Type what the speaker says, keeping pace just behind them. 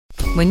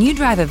When you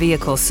drive a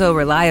vehicle so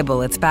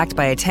reliable it's backed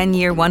by a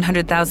 10-year,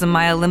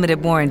 100,000-mile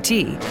limited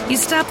warranty, you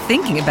stop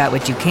thinking about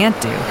what you can't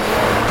do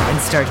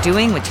and start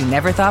doing what you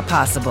never thought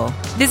possible.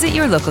 Visit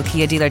your local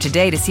Kia dealer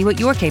today to see what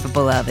you're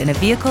capable of in a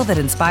vehicle that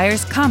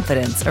inspires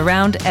confidence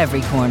around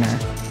every corner.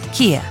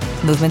 Kia,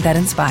 movement that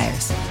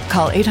inspires.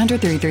 Call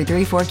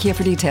 800-333-4KIA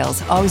for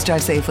details. Always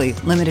drive safely.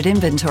 Limited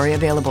inventory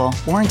available.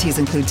 Warranties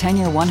include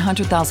 10-year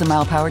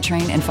 100,000-mile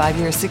powertrain and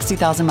 5-year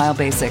 60,000-mile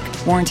basic.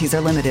 Warranties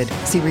are limited.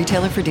 See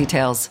retailer for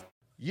details.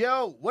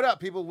 Yo, what up,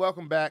 people?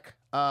 Welcome back.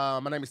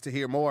 My name is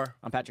Tahir Moore.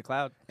 I'm Patrick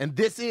Cloud. And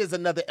this is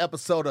another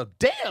episode of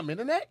Damn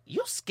Internet,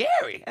 You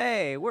Scary.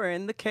 Hey, we're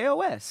in the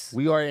KOS.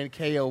 We are in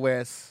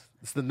KOS.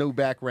 It's the new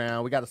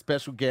background. We got a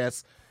special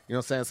guest. You know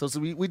what I'm saying? So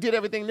we did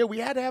everything new. We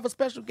had to have a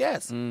special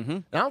guest. Mm-hmm.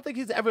 And I don't think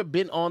he's ever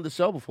been on the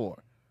show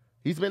before.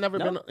 He's been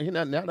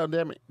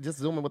just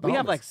zooming with the We homies.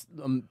 have like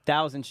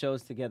 1,000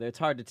 shows together. It's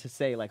hard to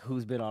say like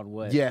who's been on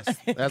what. Yes,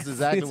 that's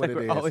exactly what like it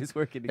is. We're always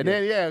working And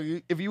together.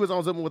 then, if you was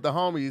on Zooming with the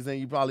homies, then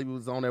you probably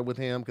was on there with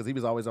him because he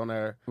was always on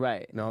there.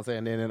 Right. You know what I'm saying?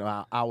 And then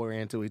an hour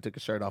into it, he took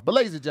his shirt off. But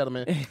ladies and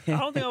gentlemen. I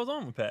don't think I was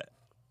on with Pat.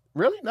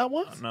 Really? Not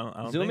once? No,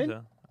 I don't Zoom think in?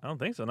 so. I don't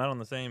think so. Not on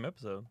the same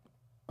episode.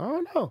 I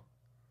don't know.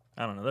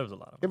 I don't know. There was a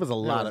lot of It was a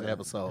lot of Yeah.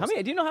 episodes.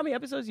 Do you know how many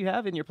episodes you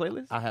have in your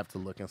playlist? I have to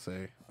look and see.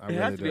 It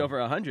has to be over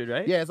 100,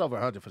 right? Yeah, it's over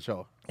 100 for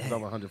sure. It's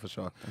over 100 for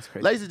sure. That's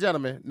crazy. Ladies and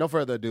gentlemen, no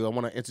further ado, I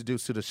want to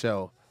introduce to the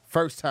show,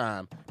 first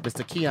time,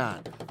 Mr.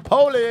 Keon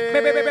Poland.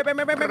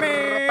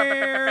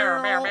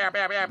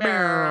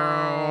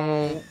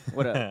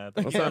 What up?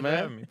 Thank What's you up, for man?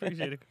 having me.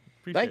 Appreciate it.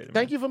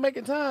 Thank you for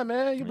making time,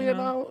 man. You being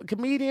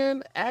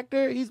comedian,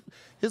 actor.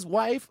 His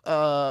wife,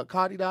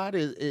 Cardi Dodd,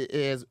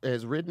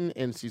 is written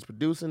and she's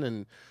producing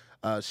and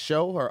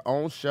her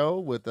own show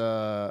with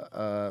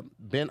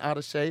Ben Out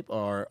of Shape,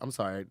 or I'm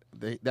sorry,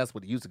 that's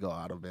what it used to go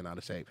out of, Ben Out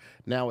of Shape.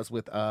 Now it's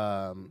with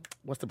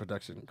what's the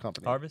production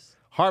company?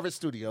 Harvest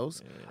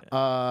Studios.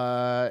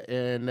 Yeah.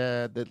 And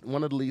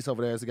one of the leads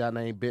over there is a guy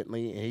named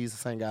Bentley, and he's the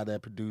same guy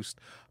that produced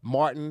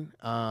Martin.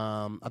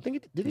 I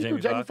think did he do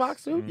Jamie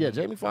Foxx too? Mm-hmm. Yeah,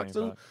 Jamie Foxx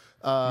too.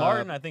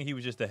 Martin, I think he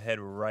was just the head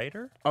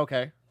writer.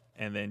 Okay.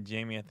 And then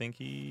Jamie, I think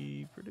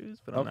he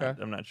produced, but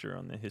I'm not sure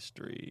on the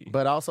history.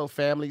 But also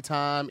Family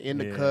Time, In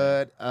the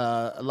Cut,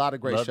 a lot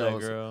of great Love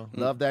shows. That Girl.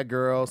 Love That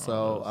Girl.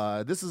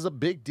 So this is a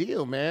big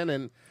deal, man.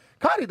 And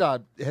Cardi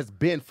Dodd has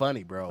been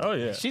funny, bro. Oh,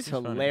 yeah. She's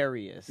funny.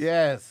 hilarious.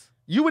 Yes.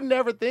 You would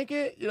never think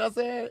it. You know what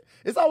I'm saying?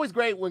 It's always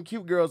great when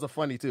cute girls are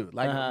funny, too.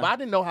 Like, I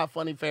didn't know how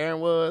funny Farron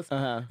was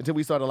until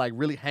we started, like,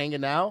 really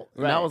hanging out.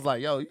 And I was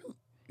like, yo,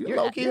 you're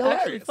low-key you're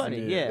hilarious. actually funny.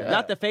 Yeah.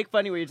 Not the fake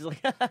funny where you're just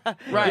like,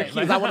 Right.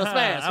 Because I want to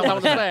smash. I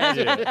want to smash.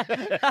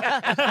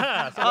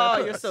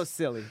 oh, you're so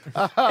silly.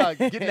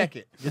 Get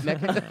naked. Get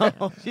naked.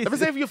 Let me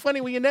say if you're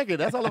funny when you're naked.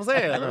 That's all I'm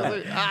saying.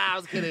 I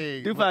was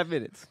kidding. Do 5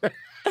 minutes.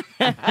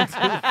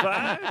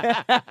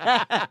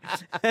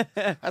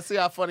 I see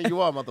how funny you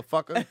are,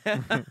 motherfucker.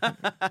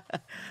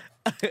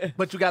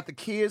 But you got the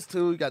kids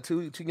too. You got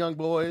two young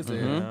boys,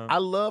 and I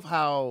love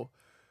how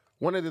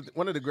one of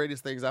the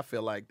greatest things I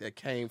feel like that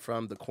came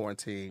from the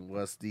quarantine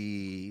was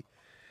the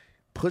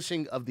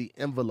pushing of the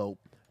envelope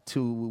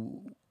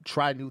to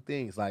try new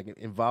things, like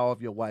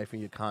involve your wife in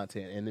your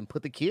content, and then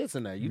put the kids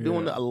in there. You're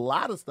doing a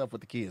lot of stuff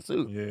with the kids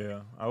too.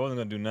 Yeah, I wasn't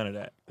gonna do none of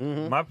that.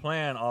 My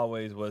plan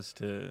always was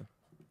to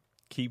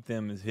keep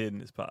them as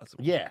hidden as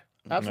possible. Yeah,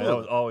 absolutely. That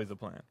was always the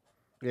plan.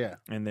 Yeah,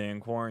 And then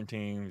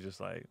quarantine was just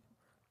like,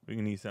 we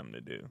need something to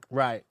do.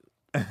 right.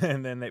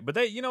 And then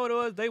they, you know what it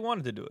was? They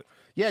wanted to do it.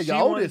 Yeah, She your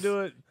wanted oldest, to do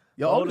it.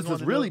 your The oldest was wanted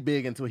to do really it.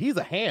 big into it. He's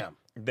a ham.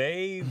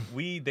 They've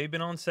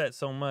been on set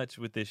so much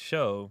with this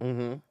show.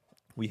 Mm-hmm.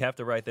 We have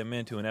to write them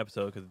into an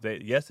episode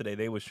because yesterday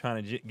they was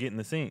trying to get in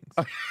the scenes.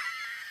 And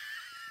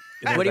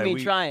it What was do you mean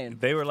we- trying?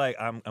 They were like,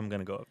 I'm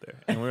gonna go up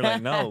there, and we were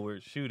like, no, we're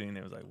shooting.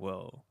 It was like,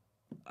 well,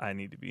 I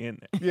need to be in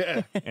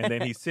there. Yeah. And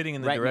then he's sitting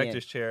in the Write me in.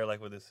 director's chair,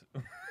 like with his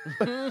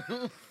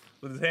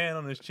with his hand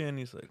on his chin.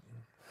 He's like,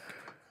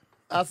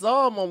 I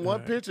saw him on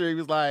one picture. He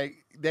was like,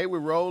 they were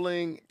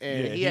rolling,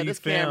 and Yeah, he had he this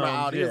camera filmed,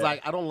 out. He was yeah.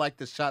 like, I don't like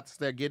the shots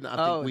they're getting. I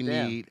Oh, think we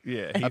damn. need.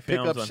 yeah, he A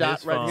pickup films on shot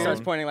his right phone. here.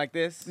 Starts pointing like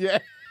this. Yeah.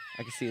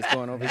 I can see it's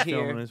going over He's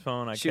filming here. on his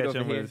phone. I Shoot catch over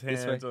him with here, his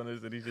this hands way. on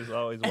his, and he's just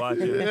always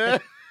watching. Yeah.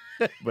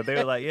 But they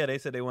were like, yeah, they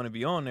said they want to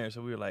be on there.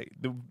 So we were like,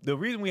 the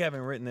reason we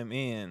haven't written them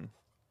in,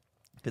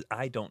 because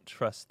I don't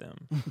trust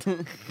them.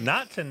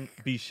 Not to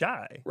be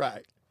shy.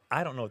 Right.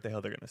 I don't know what the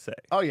hell they're going to say.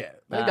 Oh, yeah.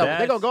 They're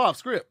That's- going to go off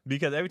script.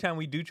 Because every time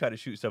we do try to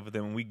shoot stuff with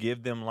them and we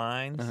give them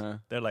lines,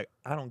 they're like,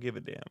 I don't give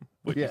a damn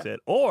what you Yeah. said.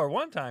 Or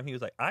one time he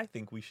was like, I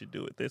think we should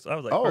do it this. I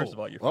was like, Oh. first of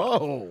all, you're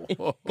five.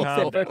 Oh.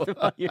 Calm down. First of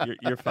all,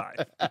 You're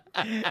five.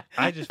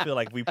 I just feel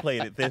like we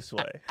played it this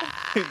way.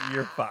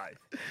 You're five.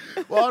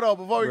 Well, hold on.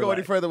 Before we go any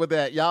Relax. further with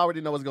that, y'all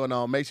already know what's going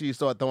on. Make sure you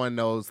start throwing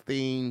those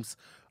themes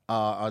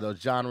or those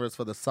genres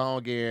for the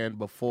song in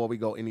before we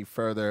go any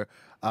further.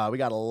 We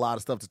got a lot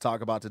of stuff to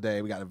talk about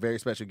today. We got a very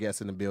special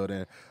guest in the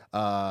building.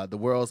 The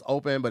world's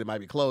open, but it might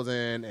be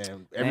closing,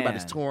 and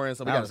everybody's Man, touring,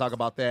 so we that got to was- talk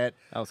about that.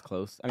 That was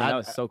close. I mean, that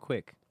was so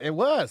quick. It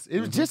was. It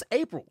was just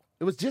April.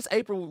 It was just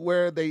April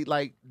where they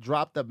like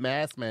dropped the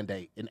mask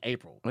mandate in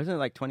April. Wasn't it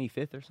like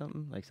 25th or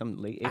something? Like some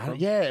late April?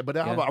 Yeah, but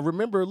Yeah. I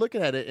remember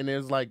looking at it and it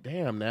was like,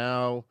 damn,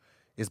 now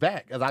it's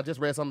back. Because I just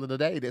read something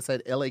today that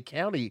said L.A.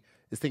 County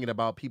is thinking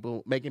about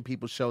making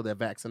people show their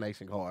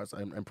vaccination cards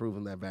and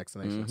improving their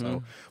vaccination.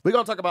 So we're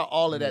going to talk about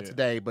all of that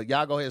today, but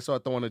y'all go ahead and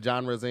start throwing the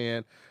genres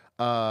in.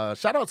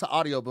 Shout out to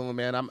Audio Boom,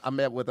 man. I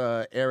met with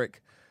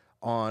Eric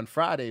on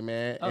Friday,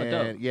 man. Oh, and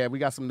dope. yeah, we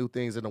got some new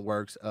things in the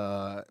works.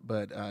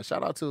 But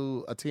shout out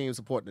to a team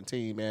supporting the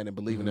team, man, and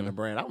believing in the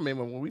brand. I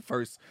remember when we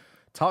first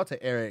talked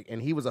to Eric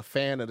and he was a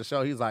fan of the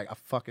show. He's like, I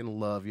fucking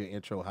love your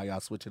intro, how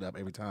y'all switch it up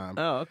every time.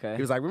 Oh, okay.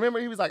 He was like,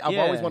 remember, he was like, I've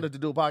Yeah. always wanted to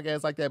do a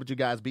podcast like that, but you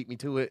guys beat me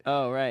to it.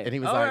 Oh, right. And he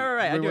was oh, like,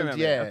 right. I do remember.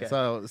 yeah. that. Okay.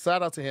 So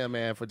shout out to him,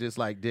 man, for just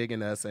like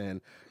digging us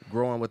and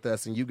growing with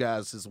us, and you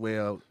guys as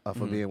well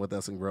for being with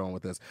us and growing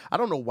with us. I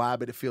don't know why,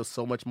 but it feels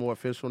so much more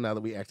official now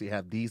that we actually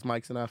have these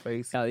mics in our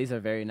face. Oh, these are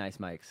very nice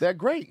mics. They're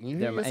great. You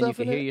hear They're- yourself and you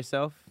can in hear it?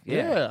 yourself.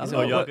 Yeah, I These know.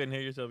 Oh, are- y'all couldn't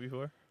hear yourself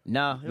before?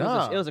 No,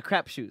 Nah. it was a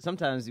crapshoot.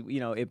 Sometimes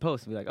in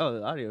post we like, oh,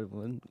 the audio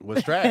one.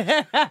 Was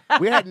trash.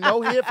 We had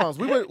no headphones.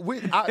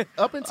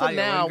 Up until Audio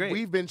now, wasn't great.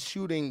 we've been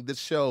shooting the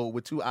show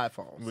with 2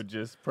 iPhones. With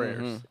just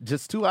prayers.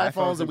 Just 2 iPhones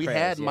iPhones, and and we prayers,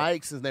 had yeah.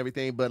 mics and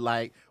everything, but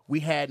like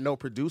we had no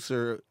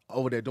producer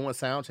over there doing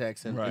sound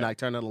checks and, Right. like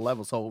turning the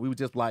level. So we were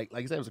just like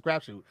you said, it was a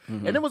crapshoot.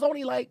 And it was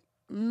only like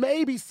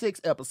maybe 6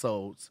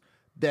 episodes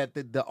that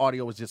the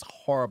audio was just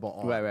horrible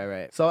on.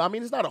 Right. So I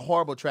mean, it's not a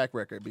horrible track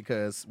record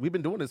because we've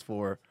been doing this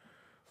for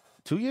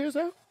 2 years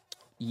now.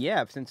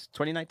 Yeah, since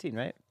 2019,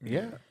 right?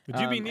 Yeah.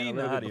 But you be And a needing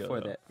the little bit audio. before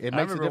though. that. It I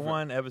makes a remember difference.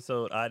 one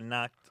episode I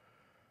knocked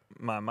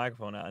my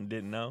microphone out and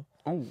didn't know,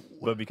 Oh.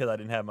 but because I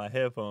didn't have my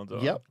headphones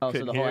on, Yep. Oh, so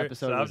couldn't the whole hear it,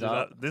 episode so I was just,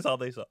 out? This is all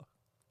they saw.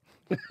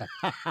 Oh,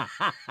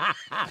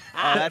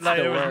 that's Like,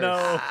 the there was worst.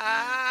 no.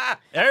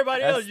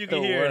 Everybody That's else you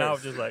can the hear, and I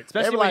worst. was just like,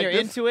 Especially They were when like, you're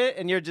this- into it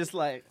and you're just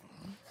like,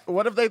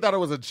 What if they thought it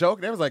was a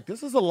joke? They was like,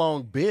 "This is a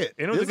long bit."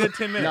 and it was a This good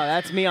 10 minutes. no,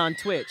 that's me on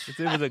Twitch. It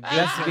was a good.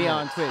 That's 10 me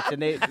minutes.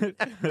 on Twitch,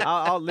 and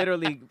I'll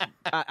literally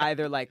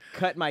either like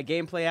cut my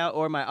gameplay out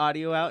or my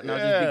audio out, and I'll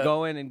just Yeah. be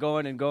going and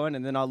going and going,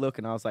 and then I'll look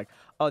and I was like,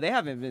 oh, they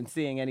haven't been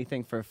seeing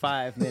anything for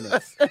 5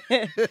 minutes,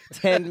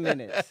 10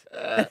 minutes.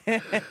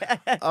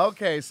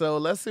 Okay, so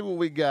let's see what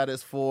we got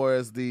as far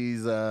as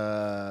these.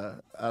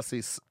 I see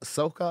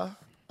soca.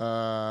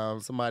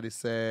 Somebody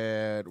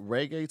said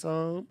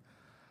reggaeton.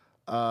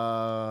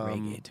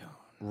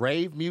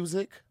 Rave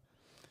music.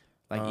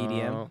 Like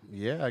EDM.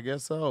 Yeah, I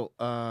guess so.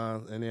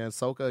 And then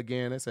soca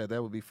again. They said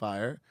that would be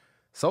fire.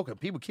 Soca.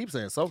 People keep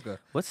saying soca.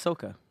 What's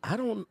soca? I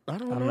don't I'm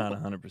know. not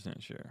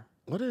 100% sure.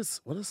 What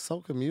is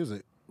soca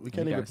music? We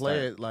can't You even gotta play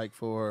start. it like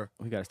for.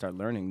 We got to start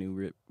learning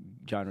new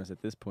genres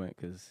at this point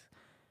because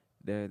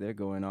they're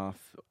going off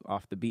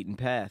the beaten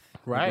path.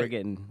 Right. We're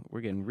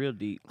getting real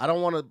deep. I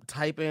don't want to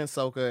type in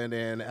soca and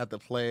then have to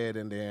play it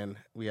and then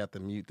we have to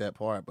mute that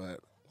part. But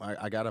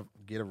I gotta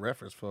get a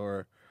reference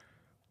for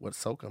what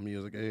soca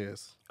music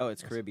is. Oh,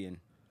 it's Caribbean.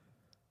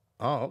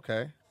 Oh,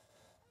 okay.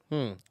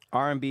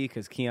 R&B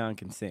because Keon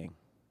can sing.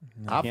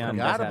 I Keon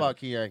forgot does have about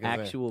Keon.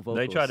 Actual vocals.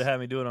 They tried to have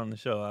me do it on the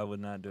show. I would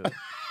not do it.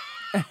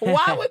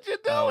 Why would you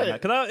do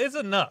it? Because it's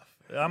enough.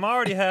 I'm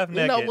already half You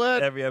naked know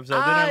what? every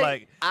episode. Then they're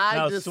like, I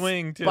now despise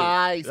swing too.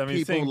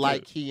 people sing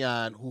like too.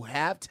 Keon who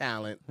have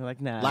talent, They're like,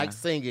 nah. like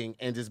singing,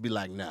 and just be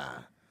like, nah.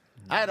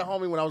 I had a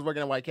homie when I was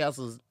working at White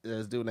Castle,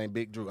 this dude named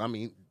Big Drew. I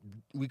mean,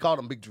 we called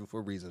him Big Drew for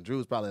a reason. Drew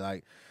was probably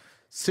like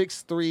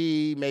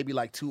 6'3", maybe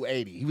like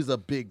 280. He was a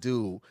big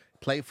dude,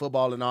 played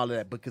football and all of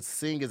that, but could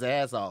sing his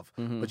ass off.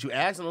 But you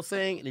asked him to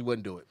sing, and he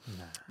wouldn't do it.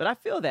 But I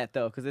feel that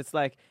though, because it's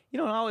like you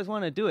don't always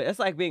want to do it. It's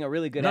like being a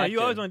really good No, actor. you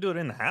always want to do it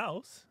in the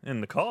house,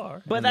 in the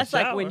car. But in the that's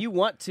like when shower. you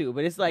want to.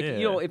 But it's like Yeah.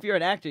 you know, if you're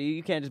an actor,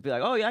 you can't just be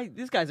like, oh yeah,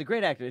 this guy's a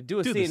great actor. Do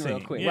a do the scene real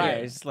scene. quick. Yeah. Right?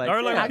 It's like,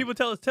 or like yeah. when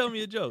people tell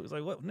me a joke. It's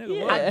like, what, nigga?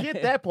 Yeah. What? I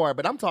get that part,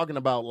 but I'm talking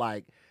about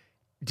like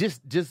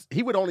just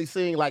he would only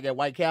sing like at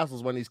White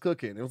Castles when he's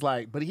cooking. It was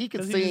like, but he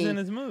could 'Cause sing. he's just in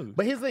his mood.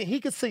 But his thing, he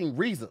could sing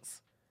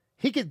reasons.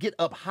 He could get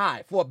up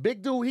high. For a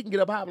big dude, he can get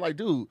up high. I'm like,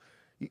 dude,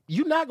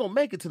 you're not gonna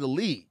make it to the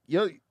league.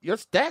 Your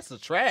stats are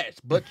trash,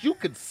 but you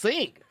could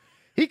sing.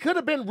 He could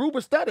have been Ruber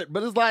Studdard,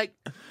 but it's like,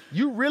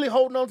 you really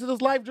holding on to this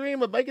life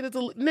dream of making it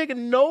to nigga,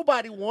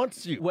 nobody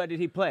wants you. What did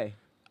he play?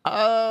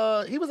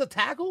 He was a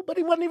tackle, but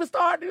he wasn't even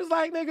starting. He was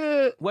like,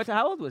 nigga,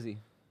 How old was he?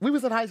 we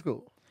was in high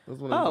school. That's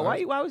when it was Oh, in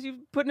high why was you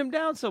putting him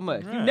down so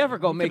much? You Right. never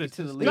gonna You make could've it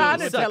to the just- league. No, I He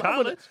didn't went tell to him.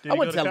 college? Did I he wouldn't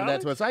go to tell him that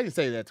to college? his. I didn't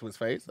say that to his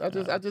face.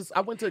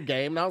 I went to a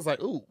game and I was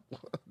like, ooh,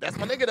 that's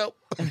my nigga though.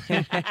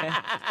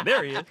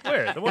 There he is.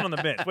 Where? The one on the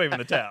bench waving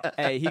the towel.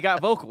 Hey, he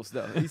got vocals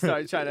though. He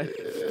started trying to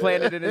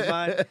plant it in his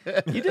mind.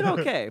 You did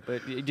okay,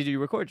 but did you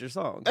record your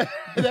song?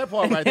 That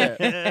part right there.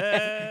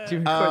 Did you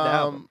record the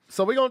album?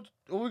 So what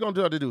we gonna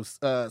try to do?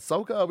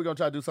 Soca? Or we gonna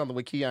try to do something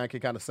where Keon can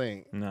kind of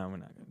sing? No, we're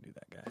not going to do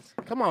that, guys.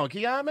 Come on,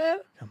 Keon, man.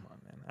 Come on,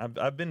 man.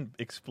 I've been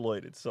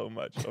exploited so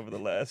much over the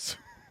last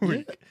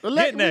week. Well,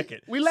 Get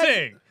naked. We let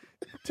Sing.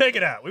 Take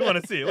it out. We want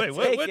to see it. Wait,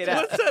 Take what it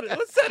out. what set is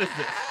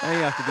this? I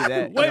don't have to do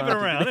that. You Wave don't it have to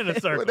around in a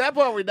circle. Well, that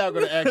part we're not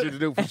gonna ask you to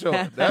do for sure.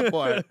 That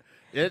part.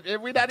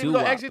 We're not even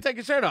going to actually take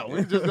your shirt off.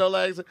 We just go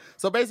like,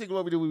 so basically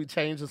what we do, we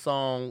change the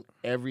song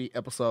every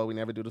episode. We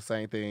never do the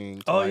same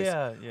thing twice.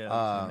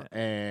 Yeah.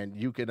 And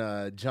you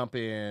can jump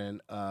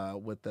in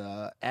with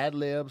the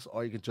ad-libs,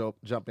 or you can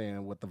jump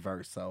in with the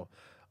verse. So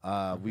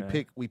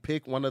we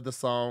pick one of the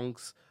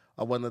songs,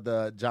 one of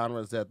the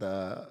genres that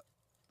the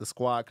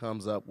squad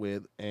comes up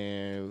with,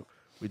 and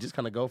we just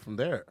kind of go from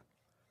there.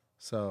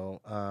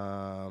 So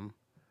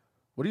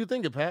what are you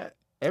thinking, Pat?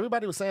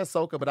 Everybody was saying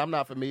soca, but I'm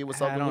not familiar with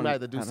soca. We might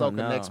have to do soca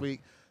next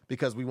week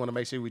because we want to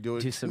make sure we do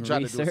it. Do some try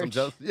research.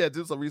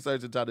 Do some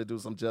research and try to do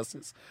some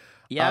justice.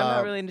 Yeah, I'm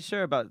not really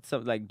sure about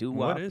something like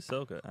doo-wop. What is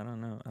soca? I don't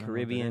know.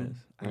 Caribbean.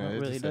 I don't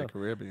really know.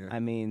 Caribbean. I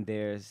mean,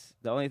 there's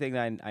the only thing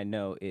that I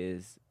know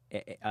is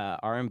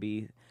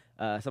R&B.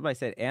 Somebody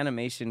said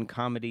animation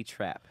comedy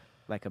trap,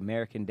 like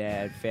American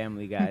Dad,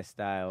 Family Guy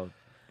style.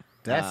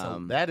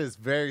 That is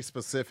very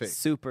specific.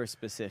 Super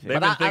specific. They've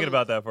been thinking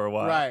about that for a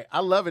while. Right. I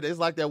love it. It's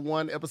like that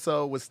one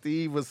episode where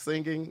Steve was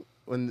singing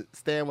when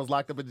Stan was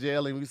locked up in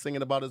jail and he was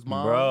singing about his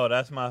mom. Bro,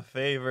 that's my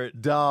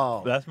favorite.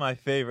 Dog. That's my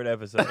favorite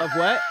episode. Of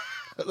what?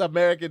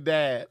 American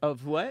Dad.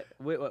 Of what?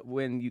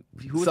 When you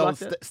who was so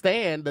locked up?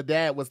 Stan, the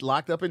dad, was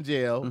locked up in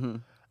jail,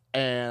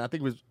 and I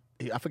think it was.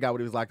 I forgot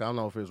what he was like. I don't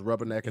know if it was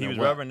rubbernecking. He was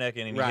what. rubbernecking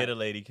and he Right. hit a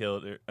lady,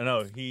 killed her.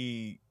 No,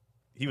 he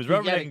was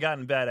rubbernecking, got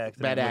in a bad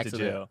accident, went to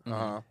jail.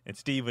 And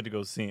Steve went to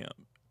go see him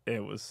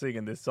and was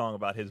singing this song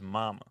about his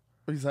mama.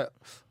 He's like,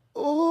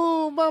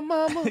 "Oh, my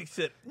mama." He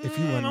said, If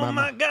you wasn't oh my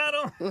my God.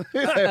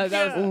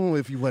 "Oh,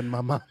 if you wasn't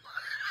my mama."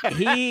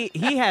 he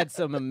had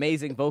some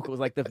amazing vocals,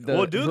 like the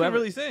Well, dude can whoever-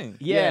 really sing.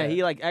 Yeah,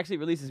 he like actually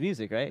releases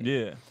music, right?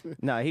 Yeah.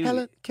 No, he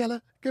Helen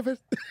Keller, give it.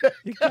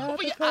 He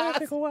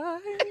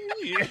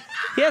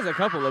has a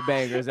couple of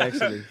bangers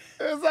actually.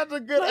 It's such a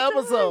good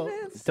episode.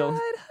 So,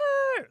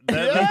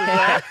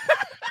 That's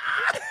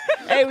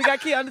hey, we got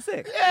Keon to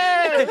sing.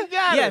 Yeah, we got it.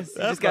 Yes, you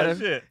that's just gotta my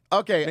shit.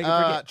 Okay, Make it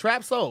forget.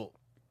 Trap Soul.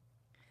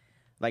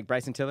 like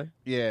Bryson Tiller.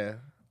 Yeah.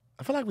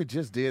 I feel like we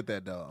just did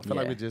that, though. I feel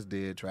like Yeah. we just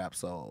did Trap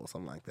Soul,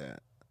 something like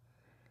that.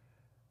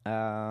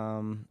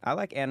 I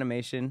like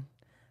animation.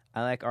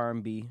 I like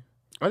R&B.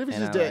 What if we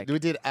And just I did, like- we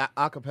did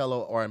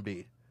acapella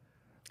R&B?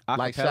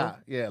 Like Acapella? Shy.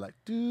 Yeah, like,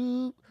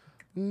 do,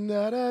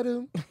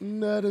 na-da-do,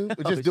 na-do.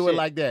 We Oh, just do it shit.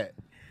 like that.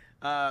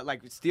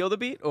 Like steal the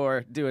beat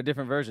or do a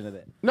different version of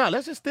it. No,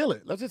 let's just steal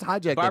it. Let's just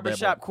hijack that bad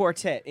Barbershop boy.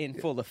 quartet in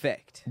full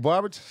effect.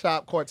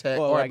 Barbershop Quartet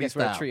Well, R&B I guess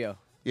style. we're a trio.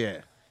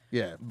 Yeah,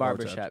 yeah.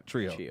 Barbershop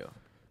trio.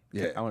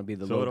 Yeah. I want to be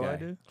the So what little do guy. I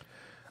do?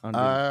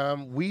 I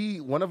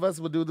wanna One of us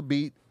will do the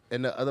beat,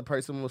 and the other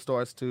person will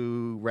start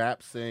to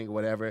rap, sing,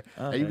 whatever.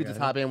 And you can just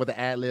hop in with the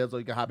ad libs, or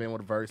you can hop in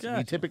with a verse. We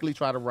Gotcha. typically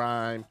try to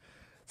rhyme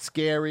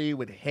scary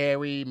with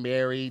Harry,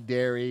 Mary,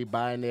 dairy,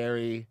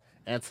 binary,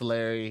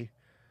 ancillary.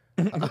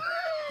 be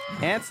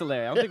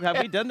ancillary. I don't think have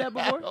we done that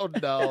before? Oh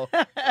no.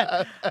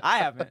 I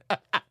haven't.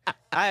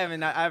 I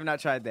have not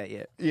tried that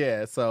yet.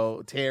 Yeah,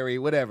 so Terry,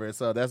 whatever.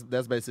 So that's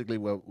basically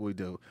what we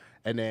do.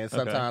 And then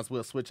sometimes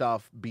we'll switch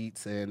off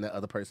beats and the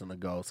other person will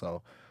go.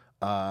 So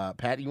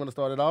Pat, you want to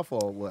start it off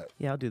or what?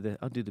 Yeah, I'll do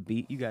the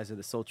beat. You guys are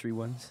the sultry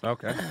ones.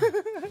 Okay.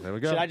 There we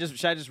go. Should I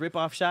just rip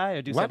off Shy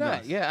or do Why something not?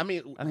 else? Yeah, I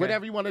mean,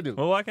 whatever you want to do.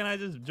 Well, why can't I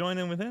just join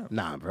in with him?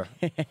 Nah, bro.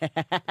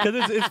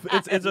 Because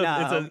it's No.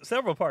 a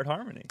several part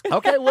harmony.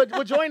 Okay,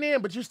 we'll join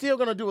in, but you're still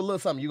gonna do a little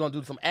something. You're gonna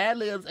do some ad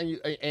libs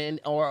and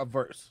or a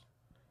verse.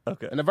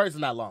 Okay. And the verse is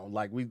not long.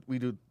 Like we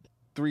do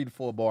 3 to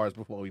 4 bars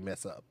before we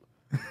mess up.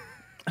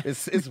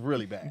 It's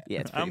really bad. Yeah,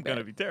 it's pretty I'm bad.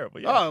 gonna be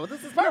terrible. Yeah. Oh, well,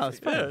 this is perfect. it's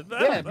fine.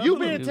 Yeah, Yeah, you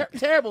being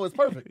terrible is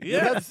perfect.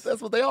 Yes.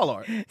 That's what they all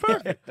are.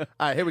 Perfect. All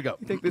right, here we go.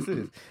 I think this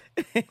is.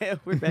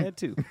 We're bad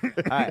too. All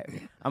right,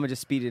 I'm gonna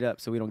just speed it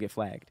up so we don't get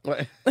flagged.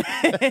 Yeah.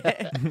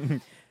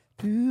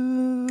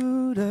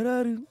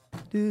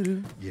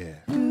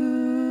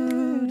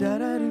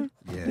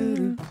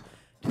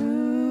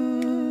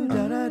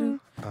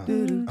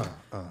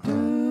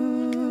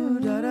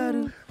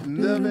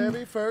 The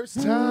very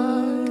first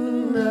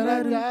time that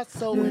I got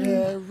so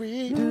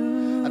hairy,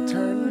 I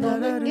turned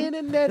on the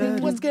internet,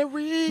 it was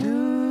scary.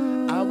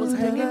 I was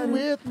hanging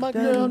with my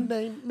girl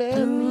named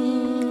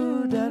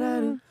Mary,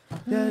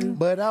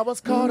 but I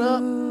was caught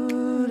up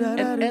in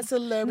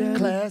ancillary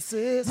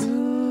classes.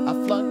 I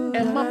flunked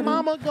and my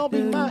mama gonna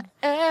be my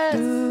ass.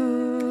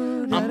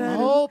 I'm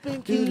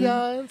hoping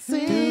Keon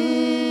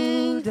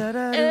sings,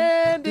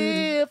 and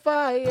if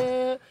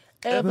I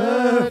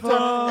ever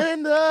turn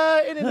in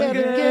the internet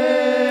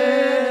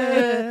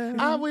again,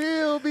 I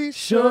will be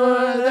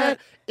sure that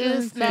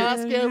it's not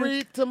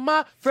scary to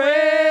my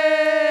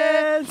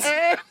friends.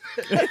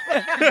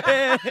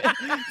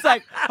 It's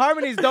like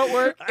harmonies don't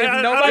work if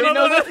I nobody don't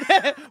know knows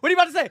it. What are you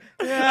about to say?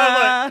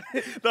 Yeah.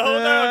 The whole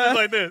time I'm just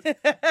like this.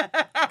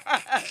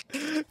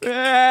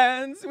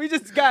 Friends. We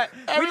just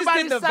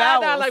did the vowels.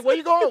 down like, where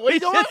you going? Where you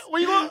going?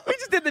 Where you going? We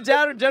just did the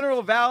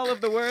general vowel of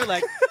the word,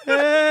 like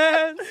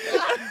friends.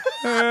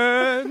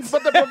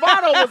 But the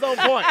bravado was on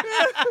point.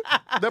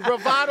 The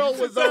bravado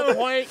was on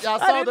point. Y'all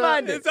saw didn't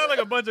mind that? It sounded like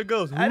a bunch of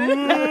ghosts. I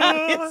didn't.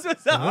 It's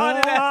just a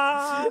haunted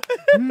house.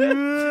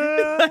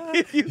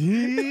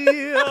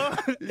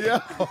 Yeah.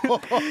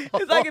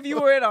 It's like if you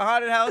were in a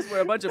haunted house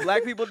where a bunch of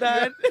black people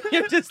died.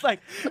 You're just like,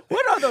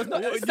 what are those?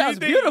 It sounds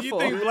beautiful. You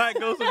think black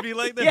ghosts would be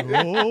like that?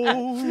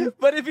 Oh.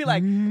 But if you're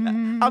like,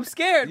 I'm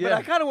scared, but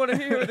I kind of want to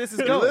hear where this is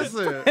going.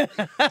 Listen,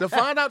 to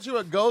find out you're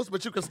a ghost,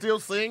 but you can still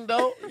sing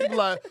though, you be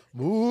like,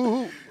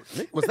 "Boo,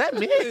 was that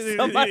me?"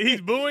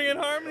 He's booing in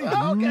harmony.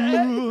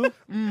 Okay.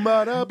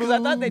 Because I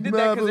thought they did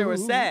that because they were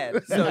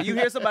sad. So you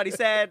hear somebody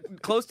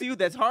sad close to you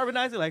that's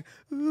harmonizing, like,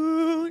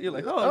 ooh, you're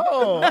like,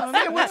 Oh,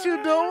 I see what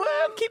you doing.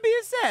 keep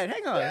being sad.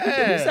 Hang on.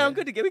 Yeah. You sound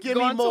good to get. We can Give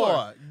go me on more.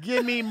 tour.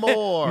 Give me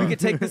more. We can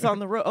take this on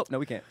the road. Oh, no,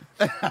 we can't.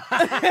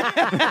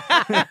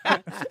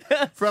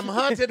 From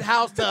haunted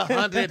house to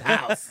haunted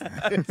house.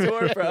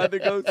 Tour for other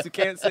ghosts who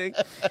can't sing.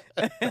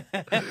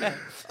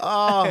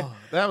 Oh,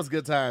 that was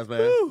good times, man.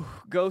 Whew.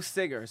 Ghost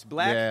singers.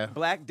 Yeah.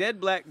 Dead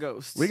black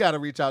ghosts. We got to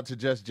reach out to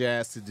Just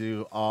Jazz to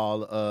do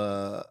all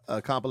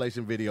a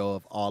compilation video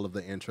of all of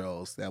the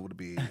intros. That would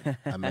be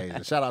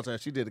amazing. Shout out to her.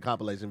 She did a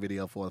compilation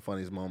video for the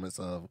funniest moments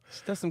of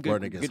She does some Where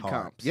good, Niggas good Hard.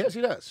 comps. Yeah,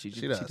 she does. She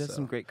does. does so.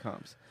 some great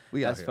comps.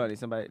 We out That's here.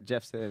 funny.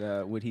 Jeff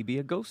said, would he be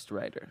a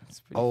ghostwriter?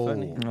 It's pretty Oh,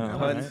 funny. all right.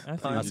 Puns, I see I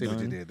puns, see what you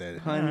doing. did there.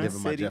 Pun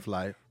Living my City. Jeff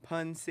life.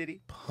 Pun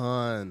City.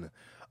 Pun.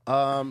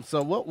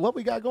 So what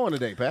we got going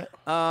today, Pat?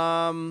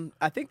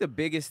 I think the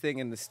biggest thing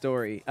in the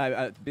story,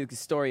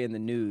 biggest story in the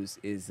news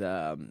is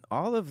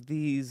all of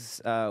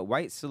these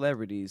white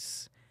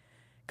celebrities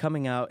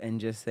coming out and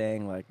just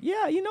saying like,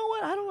 yeah, you know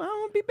what? I don't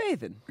want to be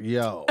bathing.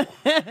 Yo.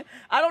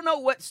 I don't know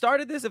what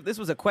started this, if this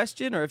was a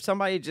question or if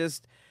somebody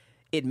just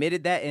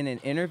admitted that in an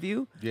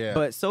interview. Yeah.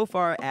 But so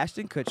far,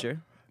 Ashton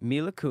Kutcher,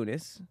 Mila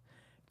Kunis,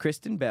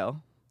 Kristen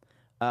Bell,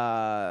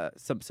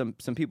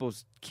 some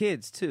people's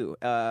kids too.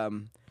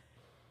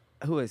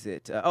 Who is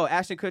it?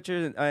 Ashton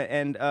Kutcher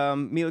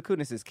and Mila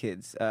Kunis'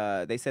 kids.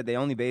 They said they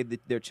only bathe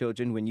their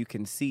children when you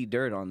can see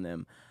dirt on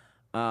them.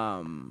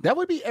 That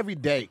would be every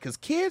day because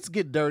kids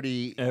get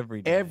dirty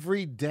Every day.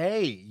 Every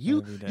day.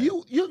 You Every day.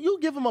 you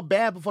give them a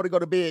bath before they go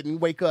to bed and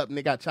wake up and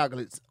they got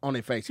chocolates on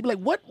their face. You be like,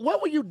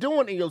 what were you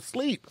doing in your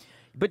sleep?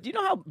 But do you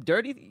know how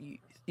dirty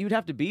you'd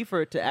have to be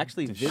for it to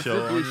actually To show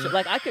visibly on you?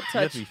 like I could You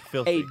have touch to be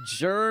filthy. a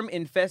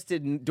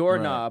germ-infested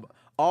doorknob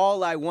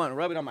all I want,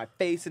 rub it on my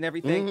face and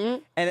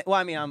everything. And well,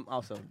 I mean, I'm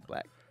also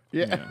black.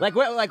 Yeah. Like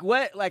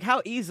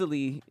how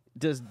easily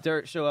does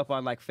dirt show up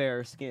on like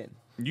fair skin?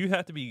 You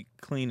have to be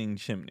cleaning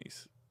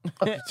chimneys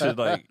to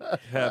like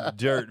have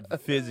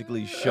dirt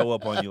physically show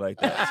up on you like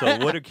that. So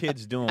what are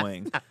kids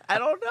doing? I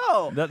don't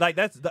know. I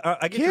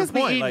get your Kids be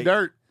point. eating Like,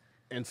 dirt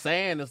and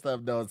sand and stuff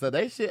though. So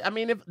they should. I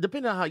mean,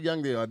 depending on how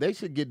young they are, they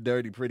should get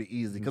dirty pretty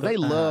easy because they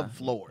love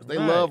floors. They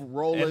Right. love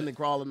rolling and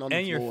crawling on the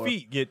and floor.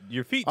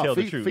 your feet tell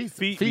the truth.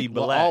 Feet be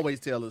will black. always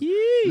tell us.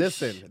 Yeesh.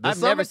 Listen, the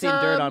I've never seen dirt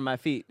summertime, on my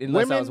feet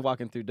unless I women- was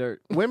walking through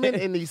dirt. Women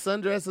in these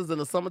sundresses in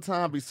the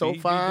summertime be so Feet be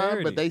fine,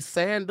 dirty. but they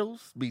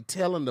sandals be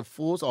telling the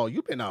fools, "Oh,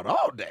 you been out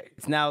all day."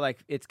 It's now like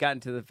it's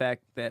gotten to the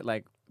fact that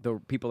like the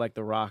people like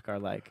The Rock are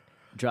like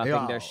dropping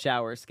They their are.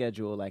 shower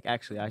schedule. Like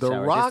actually, I The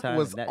showered Rock this time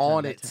was and that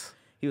on time, it. that time.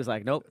 He was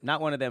like, nope,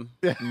 not one of them.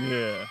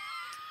 Yeah.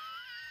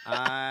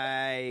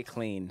 I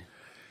clean.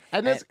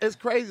 And it's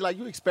crazy. Like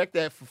you expect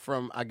that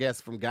from I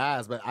guess from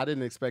guys, but I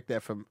didn't expect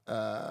that from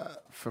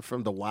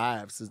the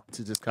wives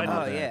to just come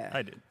out Oh, there. yeah.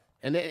 I did.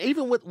 And then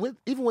even with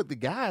the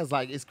guys,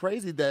 like it's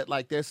crazy that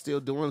like they're still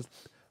doing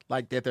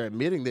like that they're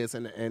admitting this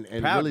and really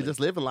Proudly. just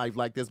living life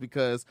like this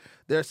because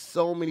there's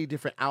so many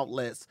different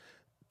outlets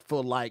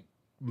for like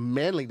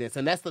manliness.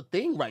 And that's the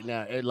thing right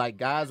now. And, like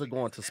guys are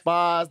going to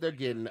spas, they're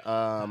getting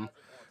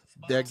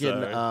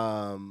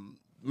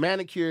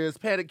manicures,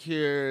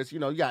 pedicures, you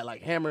know, you got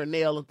like Hammer and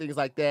Nail and things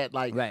like that.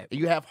 Like Right.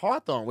 you have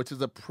Hawthorne, which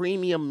is a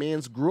premium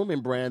men's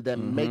grooming brand that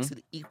makes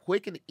it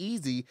quick and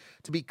easy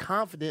to be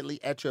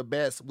confidently at your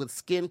best with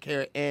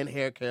skincare and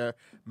hair care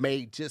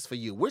made just for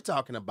you. We're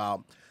talking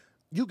about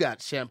you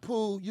got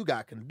shampoo, you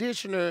got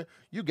conditioner,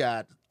 you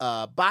got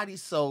body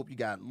soap, you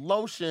got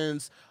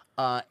lotions,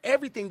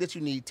 everything that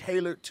you need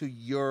tailored to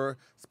your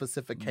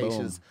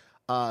specifications.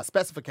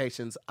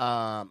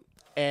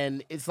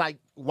 And it's like,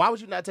 why would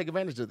you not take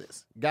advantage of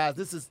this, guys?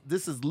 This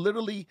is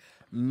literally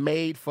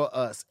made for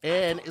us,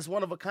 and it's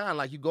one of a kind.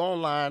 Like you go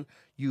online,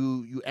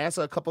 you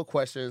answer a couple of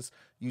questions,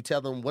 you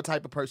tell them what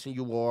type of person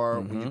you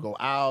are when you go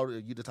out. Are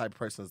you the type of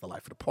person that's the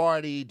life of the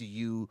party? Do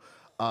you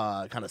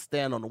kind of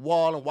stand on the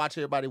wall and watch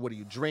everybody? What do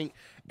you drink?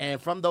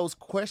 And from those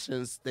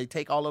questions, they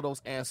take all of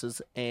those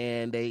answers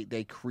and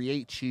they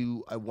create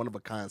you a one of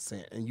a kind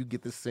scent, and you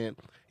get the scent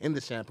in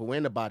the shampoo,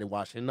 in the body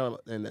wash, in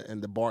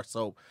the bar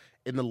soap,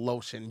 in the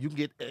lotion. You can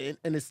get,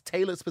 and it's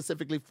tailored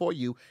specifically for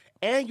you,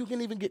 and you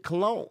can even get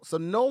cologne. So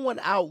no one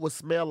out will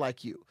smell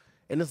like you.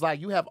 And it's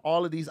like you have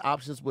all of these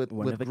options with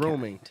One of a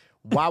grooming. kind.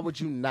 Why would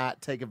you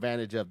not take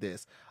advantage of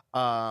this?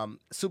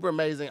 Super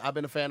amazing. I've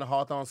been a fan of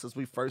Hawthorne since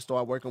we first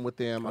started working with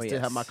them. I still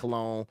have my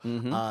cologne.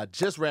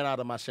 Just ran out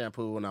of my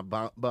shampoo, and I'm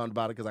bummed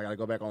about it because I got to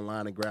go back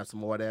online and grab some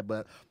more of that.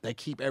 But they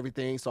keep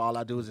everything, so all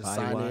I do is just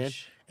sign in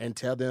and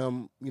tell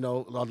them,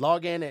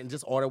 log in and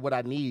just order what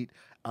I need.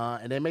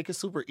 And they make it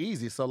super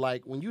easy. So,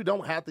 like, when you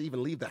don't have to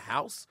even leave the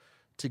house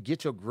to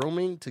get your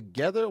grooming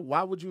together,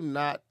 why would you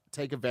not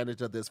take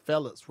advantage of this,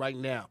 fellas, right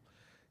now?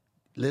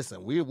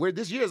 Listen, we're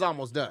this year's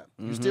almost done.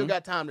 You still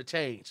got time to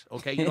change,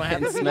 okay? You don't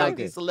have to be like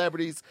these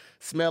celebrities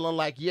smelling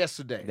like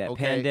yesterday. That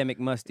okay? pandemic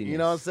mustiness. You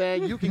know what I'm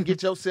saying? You can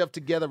get yourself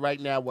together right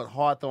now with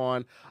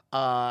Hawthorne,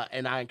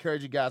 and I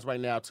encourage you guys right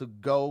now to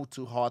go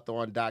to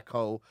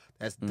hawthorne.co.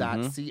 That's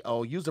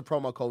 .co. Use the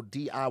promo code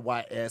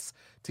DIYS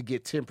to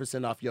get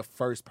 10% off your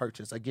first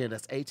purchase. Again,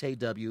 that's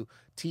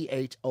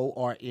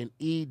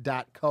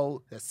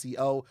HAWTHORNE.co. That's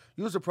CO.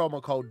 Use the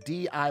promo code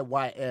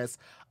DIYS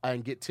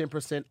and get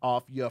 10%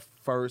 off your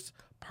first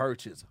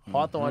purchase.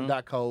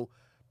 Hawthorne.co,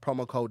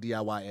 promo code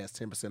DIYS,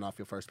 10% off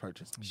your first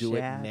purchase. Do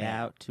it now. Shout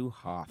out to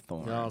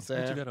Hawthorne. You know what I'm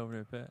saying? What you got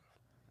over there,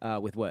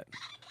 Pat? With what?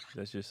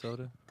 That's your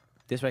soda?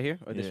 This right here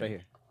or this Yeah. right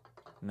here?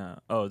 No.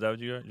 Oh, is that what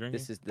you got drinking?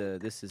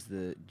 This is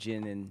the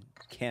gin in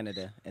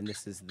Canada, and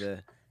this is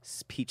the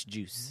peach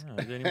juice. No,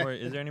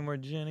 is there any more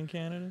gin in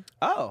Canada?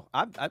 Oh,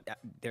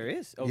 there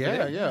is. Over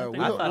Yeah, there.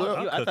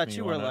 yeah. I thought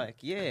you were one up. like,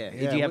 yeah.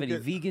 Yeah, Do you have we any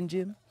could- vegan,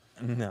 Jim?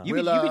 No. You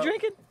be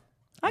drinking?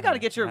 I got to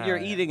get your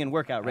eating and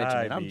workout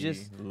regimen.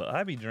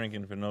 I be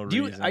drinking for no Do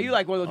you, reason. are you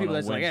like one of those people on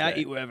a that's like, yeah, I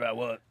Wednesday. eat whatever I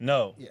want?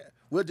 No. Yeah.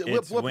 We'll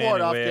It's pour when it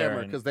and off where camera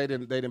and- because they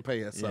didn't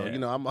pay us. So,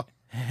 Yeah. I'm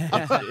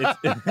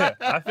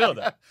I feel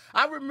that.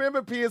 I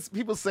remember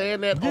people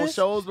saying that on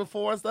shows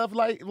before and stuff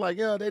like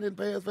they didn't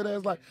pay us for that.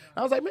 It's like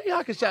I was like, maybe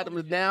I can shout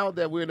them now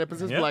that we're in that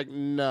position. Yeah. Like,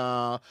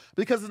 nah,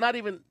 because it's not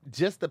even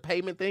just the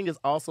payment thing. It's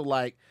also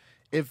like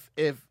if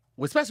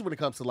especially when it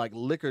comes to like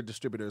liquor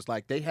distributors,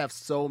 like they have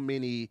so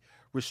many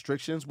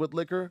restrictions with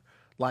liquor.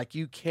 Like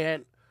you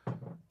can't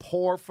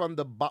pour from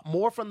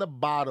more from the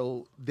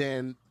bottle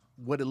than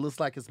what it looks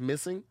like is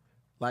missing.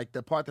 Like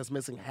the part that's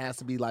missing has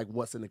to be like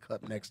what's in the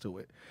cup next to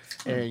it,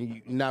 and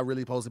you're not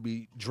really supposed to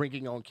be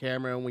drinking on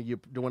camera when you're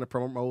doing the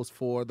promos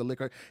for the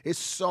liquor. It's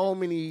so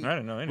many I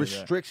didn't know any of that.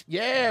 restrictions.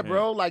 Yeah,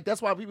 bro. Like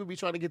that's why people be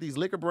trying to get these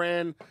liquor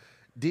brand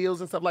deals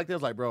and stuff like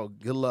this. Like, bro,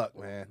 good luck,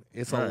 man.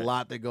 It's a Right.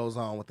 lot that goes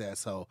on with that.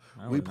 So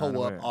I we was not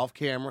pull up aware. off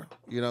camera.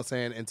 You know what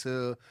I'm saying?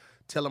 Until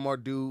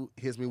Tellamore Dude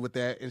hits me with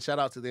that, and shout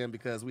out to them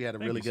because we had a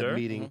Thank really you, good sir.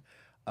 meeting.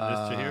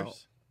 Just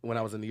cheers. When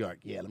I was in New York.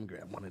 Yeah, let me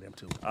grab one of them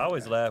too. I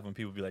always laugh when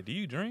people be like, "Do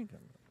you drink?"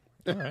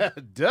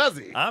 Does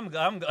he? I'm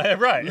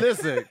right.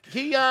 Listen,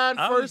 Keon,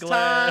 I'm first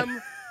glad.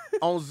 time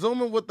on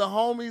Zooming with the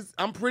homies,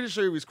 I'm pretty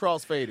sure he was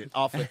crossfaded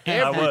off of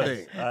I was.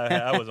 everything.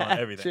 I was on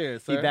everything.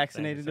 Cheers, He sir.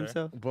 vaccinated Thank you, sir.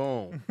 himself?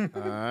 Boom.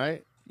 All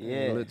right. Yeah.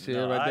 A little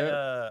chill No, right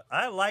there.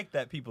 I like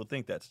that people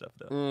think that stuff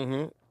though.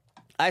 Mm-hmm.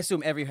 I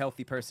assume every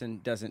healthy person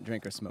doesn't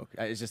drink or smoke.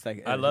 It's just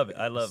like I love it.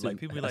 I love assume- like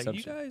people be like,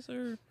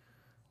 assumption.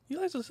 you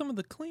guys are some of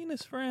the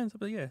cleanest friends. I'm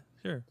like, yeah,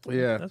 sure.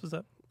 Yeah. That's what's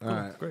up. All Cool,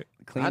 right. Great.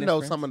 I Cleanest know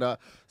friends?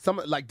 some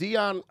like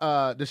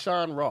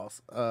Deshaun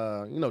Ross.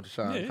 You know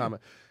Deshaun. Yeah.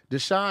 Comment.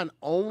 Deshaun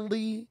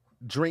only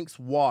drinks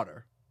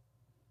water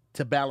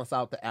to balance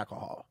out the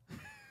alcohol.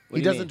 What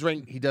He do you doesn't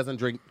drink. He doesn't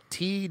drink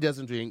tea.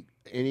 Doesn't drink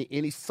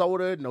any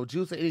soda, no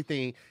juice or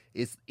anything.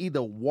 It's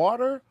either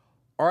water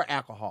or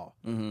alcohol.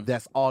 Mm-hmm.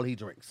 That's all he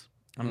drinks.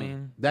 I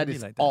mean, That it be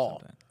is like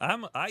all.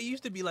 sometimes. I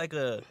used to be like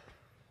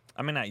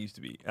not used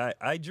to be.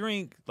 I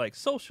drink like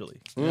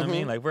socially. You know what I Mm-hmm.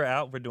 mean? Like we're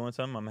out, we're doing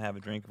something. I'm gonna have a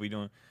drink. We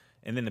doing,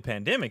 and then the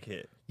pandemic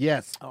hit,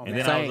 Yes. and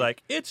then I was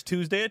like, it's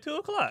Tuesday at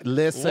 2:00.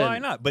 Listen, why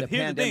not? But the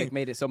here's the pandemic thing: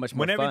 made it so much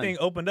more when fun. everything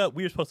opened up,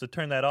 we were supposed to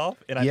turn that off,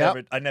 and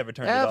Yep. I never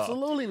turned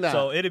Absolutely it off. not.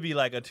 So it'd be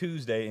like a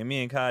Tuesday, and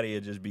me and Cody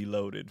would just be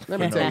loaded. Let for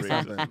me no tell you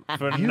reason. something.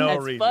 For no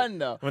That's reason. fun,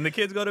 though. When the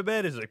kids go to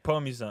bed, it's like, pour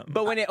me something.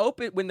 But when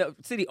the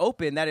city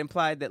opened, that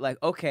implied that like,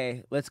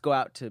 okay, let's go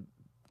out to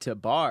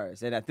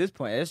bars. And at this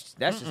point,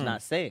 that's just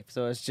not safe.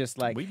 So it's just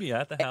like, we be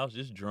at the house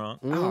just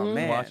drunk, oh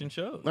man, watching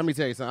shows. Let me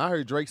tell you something. I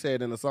heard Drake say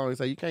it in the song. He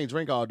said, "You can't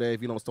drink all day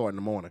if you don't start in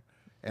the morning."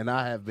 And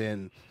I've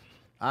been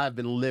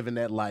living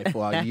that life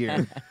for a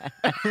year.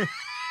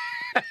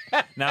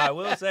 Now I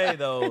will say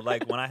though,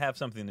 like when I have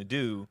something to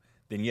do,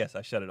 then yes,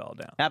 I shut it all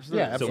down. absolutely.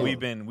 Yeah, So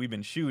absolutely. we've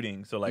been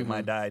shooting. So like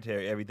my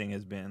dietary, everything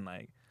has been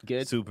like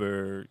Good.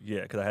 super.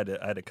 Yeah, because I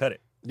had to cut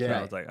it. So Yeah.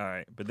 I was like, all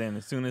right. But then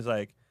as soon as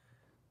like,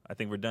 I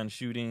think we're done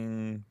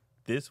shooting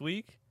this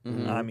week.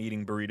 I'm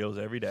eating burritos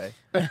every day.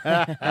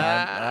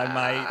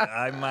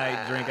 I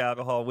might drink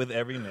alcohol with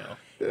every meal.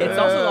 It's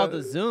also all the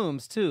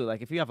Zooms too.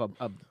 Like if you have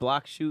a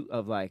block shoot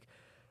of like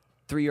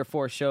 3 or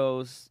 4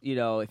 shows, you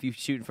know, if you're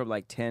shooting from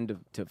like 10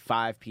 to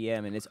 5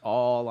 p.m. and it's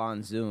all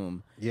on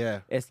Zoom,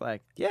 Yeah. it's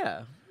like,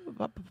 yeah,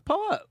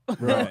 pull up.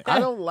 Right. I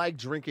don't like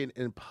drinking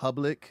in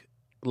public,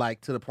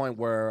 like to the point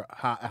where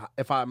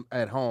if I'm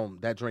at home,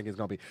 that drink is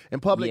gonna be in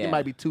public. Yeah. It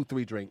might be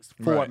 2-3 drinks,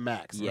 4 Right.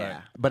 max.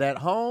 Yeah. But at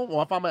home,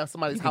 or if I'm at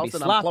somebody's You can be house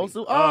and sloppy. I'm close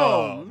to,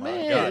 Oh, my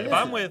man, God.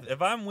 listen.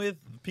 If I'm with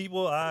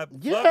people I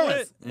Yes. fuck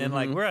with, and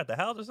like we're at the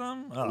house or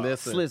something. Oh.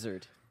 Listen,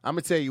 Slizzard. I'm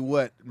gonna tell you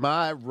what,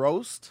 my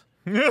roast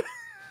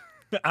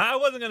I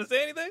wasn't gonna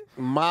say anything.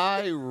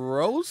 My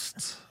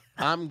roast.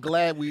 I'm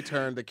glad we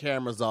turned the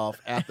cameras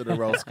off after the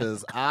roast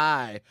because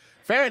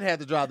Farron had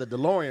to drive the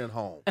DeLorean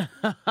home.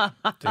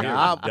 Tahir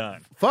was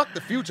done. Fuck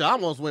the future. I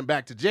almost went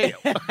back to jail.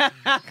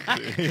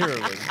 Tahir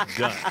was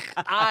done.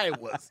 I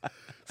was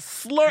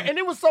slurring, and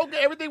it was so good.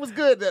 Everything was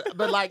good,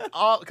 but like,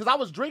 because I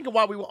was drinking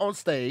while we were on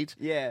stage.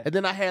 Yeah. And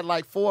then I had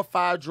like 4 or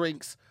 5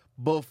 drinks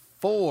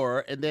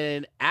before, and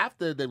then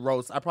after the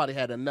roast, I probably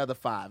had another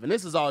 5. And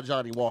this is all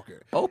Johnny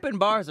Walker. Open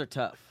bars are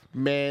tough.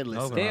 Man,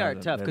 listen. They are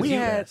tough. 'cause We you-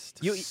 had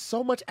you-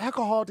 so much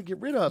alcohol to get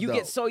rid of. You though.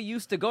 get so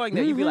used to going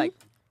there, you'd be like,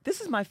 "This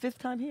is my 5th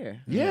time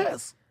here.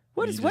 yes.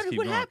 What You is just what keep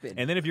what going. happened?"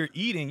 And then if you're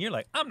eating, you're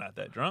like, I'm not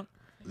that drunk.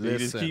 You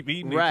just Listen. keep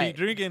eating and Right. keep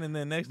drinking, and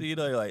then next thing you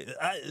know, you're like,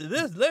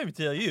 let me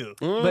tell you.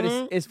 But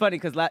it's funny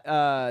because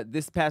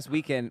this past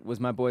weekend was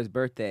my boy's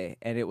birthday,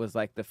 and it was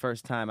like the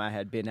first time I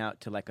had been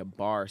out to like a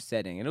bar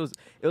setting, and it was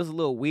a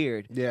little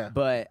weird. Yeah.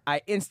 But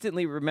I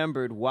instantly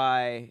remembered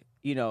why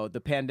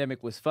the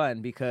pandemic was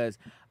fun because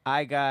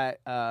I got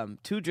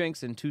 2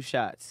 drinks and 2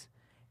 shots,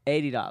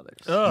 $80,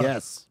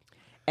 Yes.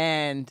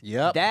 and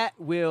Yep. that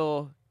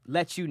will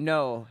let you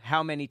know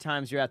how many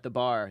times you're at the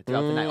bar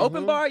throughout the night.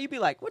 Open bar, you'd be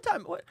like, "What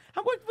time? What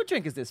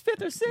drink is this?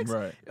 5th or 6th?"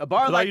 Right. A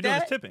bar 'Cause all like you're doing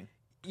that. is tipping.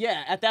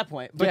 Yeah, at that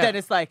point. But Yeah. then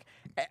it's like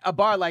a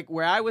bar like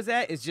where I was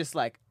at is just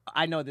like,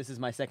 I know this is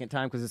my second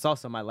time because it's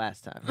also my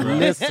last time.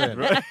 Listen,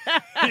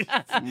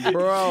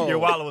 bro. Your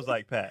wallet was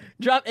like, Pat.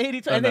 Drop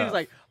 80 times. And then he was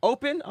like,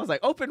 open? I was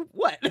like, open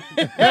what?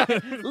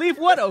 Leave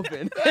what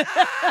open?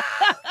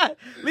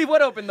 Leave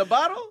what open? The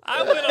bottle?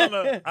 I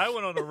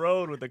went on the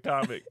road with a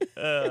comic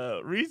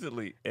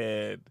recently,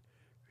 and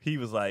he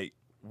was like,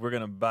 "We're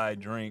gonna buy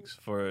drinks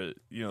for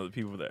the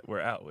people that we're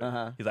out with."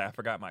 Uh-huh. He's like, "I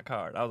forgot my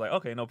card." I was like,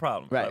 "Okay, no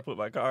problem." So I Right. put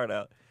my card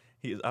out.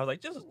 I was like,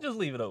 just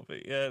leave it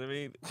open. You know what I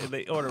mean? And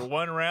they ordered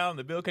 1 round.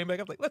 The bill came back.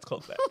 I was like, let's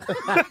close that.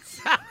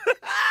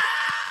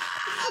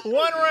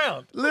 1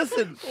 round.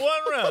 Listen, 1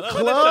 round. I was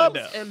like, let's shut clubs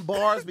it down. and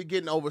bars be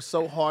getting over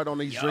so hard on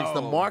these drinks.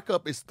 The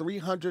markup is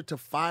 $300 to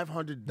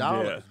 $500.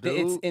 Yeah.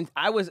 Dude.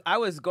 I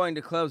was going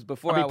to clubs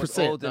before I was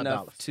percent, old not enough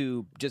dollars.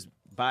 to just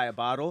buy a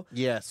bottle.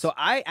 Yes. So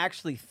I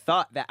actually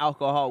thought that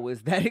alcohol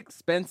was that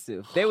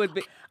expensive.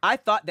 I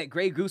thought that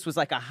Grey Goose was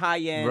like a high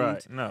end,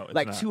 Right. No, it's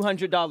like not.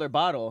 $200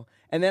 bottle.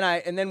 And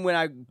then when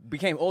I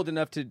became old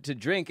enough to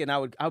drink, and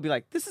I'll be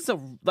like, this is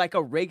like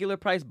a regular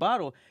price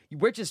bottle.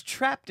 We're just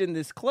trapped in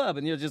this club,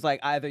 and you're just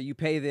like, either you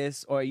pay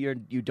this or you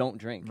don't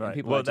drink. And Right.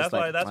 people Well, are just that's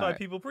why like, that's all why right.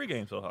 people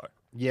pregame so hard.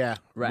 Yeah.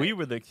 Right. We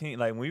were the king.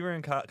 Like when we were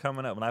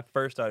coming up, when I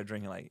first started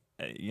drinking, like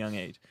at a young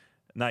age,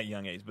 not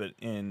young age, but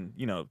in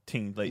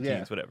teens, late Yeah.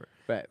 teens, whatever.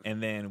 Right.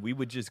 And then we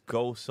would just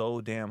go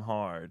so damn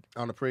hard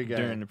On the pregame.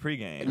 during the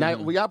pregame. Now,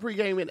 were y'all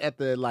pregaming at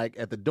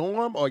the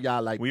dorm or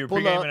y'all like we were pull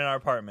pregaming up? in our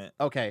apartment,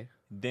 Okay.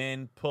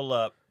 then pull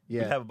up.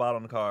 Yeah. We have a bottle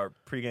in the car,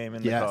 pregame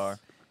in the Yes. car,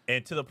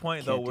 and to the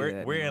point Can't though do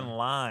that we're in anymore.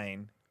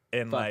 line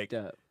and like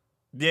Fucked up.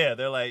 yeah,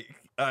 they're like,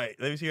 all right,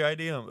 let me see your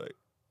ID. I'm like,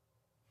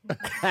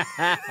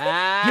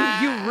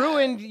 You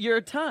ruined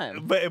your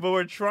time. but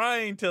we're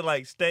trying to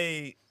like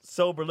stay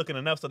sober looking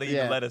enough so they Yeah.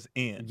 even let us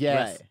in.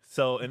 Yes. Right.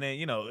 So and then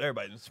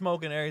everybody's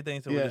smoking and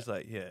everything, so Yeah. we're just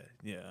like,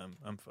 yeah,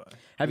 I'm fine.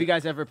 Have you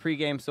guys ever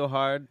pregame so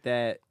hard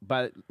that,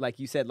 like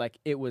you said, like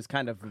it was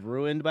kind of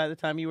ruined by the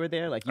time you were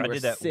there? Like you I were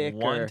did that sick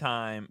one or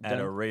time at a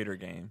done? Raider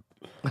game.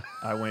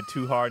 I went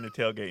too hard in the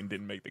tailgate and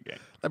didn't make the game.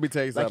 Let me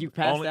tell you like something. you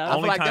passed Only- I out. feel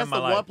only like time that's in my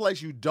the life. one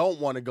place you don't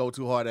want to go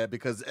too hard at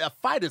because a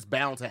fight is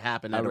bound to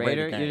happen at A a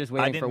Raider? game. You're just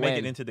waiting I for didn't make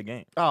when. it into the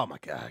game, Oh my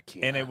God, I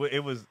can't. and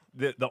it was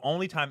the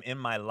only time in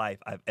my life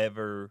I've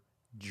ever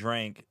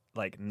drank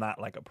like not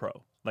like a pro.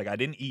 Like I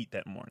didn't eat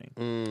that morning,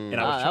 and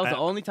I was that was try- the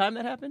only time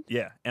that happened.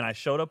 yeah, and I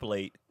showed up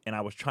late, and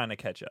I was trying to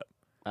catch up.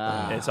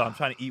 And so I'm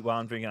trying to eat while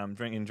I'm drinking. I'm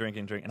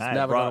drinking. And I had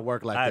never brought, gonna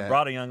work like I that. had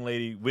brought a young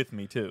lady with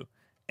me too.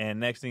 And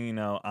next thing you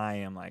know, I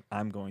am like,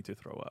 I'm going to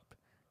throw up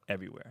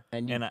everywhere.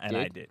 And you I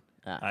did? did.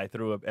 Ah. I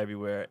threw up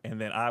everywhere, and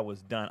then I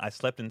was done. I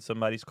slept in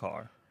somebody's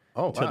car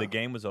wow. the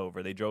game was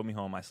over. They drove me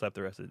home. I slept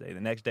the rest of the day.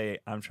 The next day,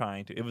 I'm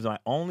trying to. It was my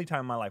only time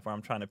in my life where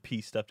I'm trying to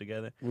piece stuff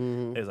together.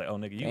 Mm-hmm. It was like, oh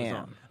nigga, you was Damn.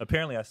 on.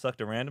 Apparently, I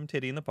sucked a random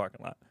titty in the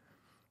parking lot.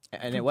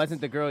 And it wasn't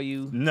the girl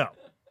you No,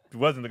 it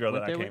wasn't the girl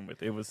Went that I there came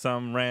with. It was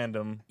some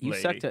random lady.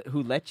 sucked at.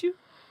 Who let you?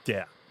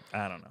 Yeah,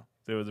 I don't know.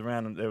 There was a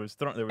random. There was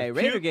Hey,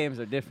 Raider puke. games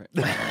are different.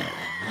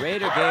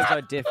 Raider games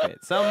are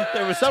different. Some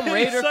was some titty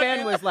Raider sucking.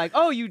 fan was like,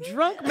 "Oh, you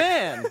drunk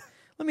man?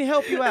 Let me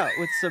help you out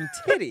with some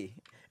titty."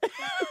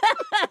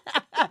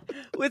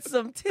 With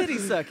some titty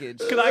suckage.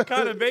 Because I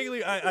kind of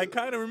vaguely, I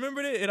kind of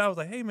remembered it, and I was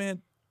like, "Hey,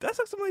 man, that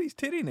sucked some lady's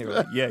titty." And they were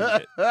like, "Yeah, you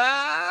did.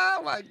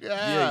 Oh my God.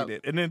 Yeah, you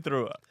did." And then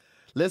threw up.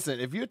 Listen,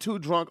 if you're too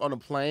drunk on a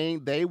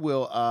plane, they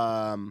will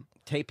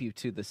Tape you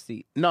to the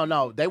seat.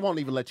 no, they won't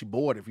even let you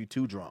board if you're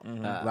too drunk.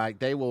 Mm-hmm. Like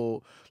they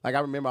will I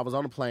remember I was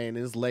on a plane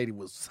and this lady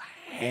was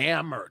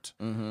hammered.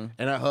 Mm-hmm.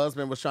 And her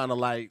husband was trying to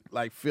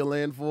like fill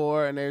in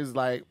for her and they was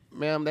like,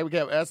 ma'am, they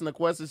kept asking the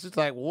questions. She's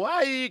like,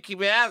 why do you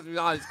keep asking me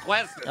all these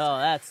questions? Oh,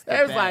 that's the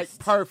It was best. like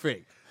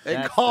perfect. They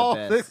That's the called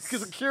the best.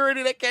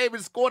 security that came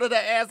and escorted her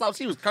ass off.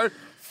 She was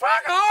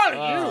fuck all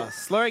of you.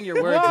 Slurring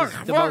your words is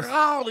the Fuck most.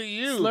 all of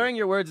you. Slurring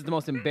your words is the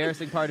most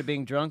embarrassing part of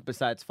being drunk,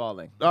 besides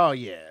falling. Oh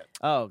yeah.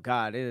 Oh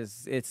God, it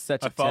is. It's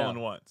such a I've fallen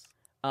tell. once.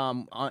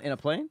 In a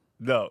plane?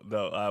 No,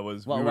 I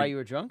was. While you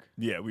were drunk?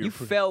 Yeah, we were. You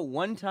fell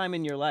one time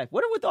in your life.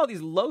 What are with all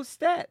these low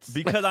stats?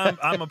 Because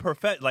I'm a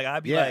perfect. Like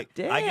I'd be Yeah. like,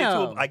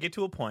 Damn. I get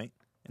to a point,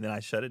 and then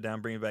I shut it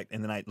down, bring it back,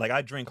 and then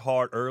I drink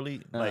hard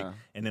early, like,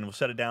 and then we'll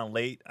shut it down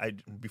late.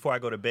 Before I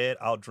go to bed,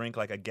 I'll drink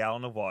like a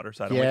gallon of water,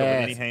 so I don't wake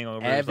up with any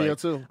hangovers. Advil like,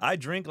 too. I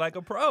drink like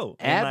a pro.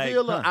 And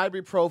Advil like,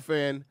 or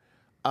ibuprofen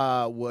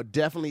will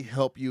definitely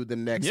help you the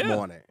next Yeah.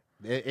 morning.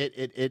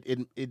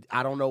 It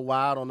I don't know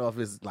why. I don't know if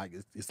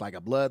it's like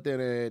a blood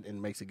thinner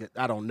and makes it good.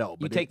 I don't know. You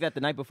But take that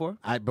the night before?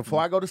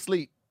 before I go to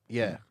sleep.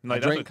 Yeah, Like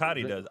I that's what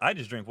Cotty does. I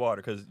just drink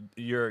water because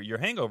your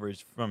hangover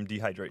is from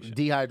dehydration.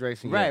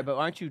 Dehydration. Right, yeah. but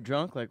aren't you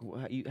drunk? Like,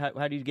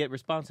 how do you get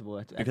responsible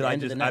at Because the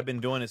end of the night? I've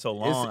been doing it so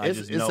long, I It's-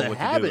 just it's know a what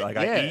habit, to do. Like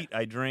yeah. I eat,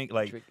 I drink.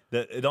 Like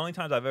the only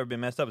times I've ever been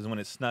messed up is when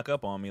it snuck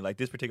up on me. Like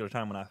this particular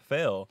time when I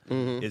fell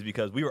is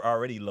because we were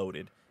already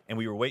loaded and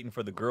we were waiting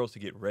for the girls to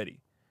get ready,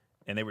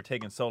 and they were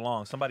taking so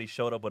long. Somebody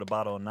showed up with a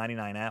bottle of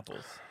 99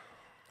 apples.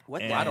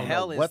 What And the I don't know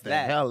hell is what the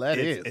that? hell that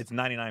is. It's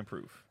 99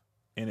 proof,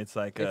 and it's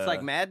like It's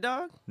like Mad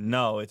Dog?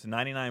 no, it's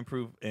 99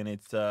 proof, and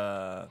it's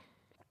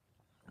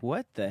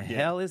What the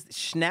hell is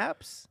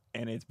schnapps?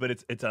 and it's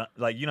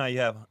like you know you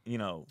have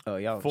Oh,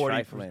 y'all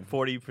 40%,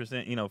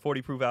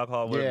 40 proof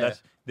alcohol. Whatever. Yeah.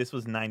 This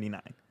was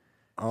 99.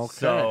 Okay.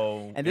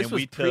 So And this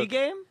was we took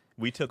pregame?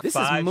 We took This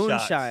is 5 moonshine.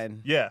 shots.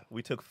 Yeah,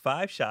 we took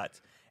 5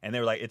 shots, and they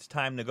were like, "It's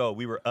time to go."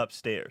 We were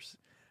upstairs.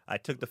 I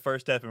took the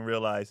first step and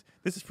realized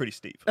this is pretty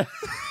steep.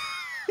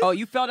 Oh,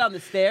 you fell down the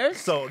stairs?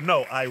 So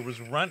no,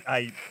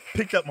 I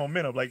picked up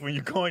momentum, like when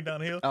you're going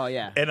downhill. Oh,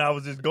 yeah. And I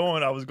was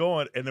going,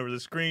 and there was a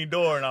screen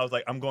door, and I was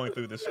like, I'm going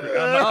through the screen. I'm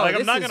Oh, not, this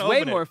I'm not is gonna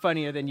way open more it.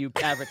 funnier than you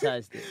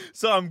advertised it.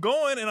 So I'm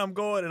going, and I'm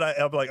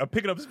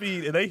picking up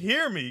speed, and they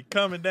hear me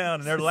coming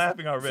down, and they're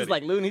laughing already. This is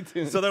like Looney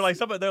Tunes. So they're like,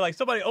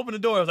 somebody open the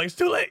door. I was like, it's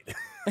too late.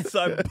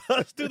 So I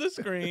bust through the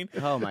screen.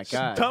 Oh, my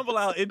God. Tumble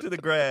out into the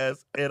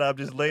grass, and I'm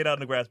just laid out in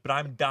the grass, but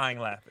I'm dying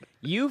laughing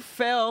You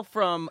fell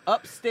from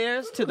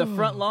upstairs to the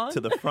front lawn? to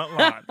the front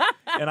lawn,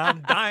 and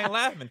I'm dying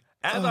laughing.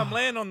 As I'm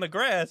laying on the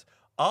grass,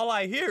 all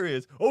I hear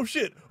is, oh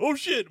shit,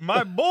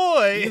 my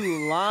boy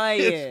You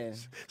lying.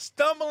 is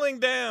stumbling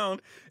down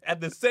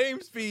at the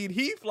same speed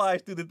he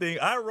flies through the thing.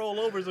 I roll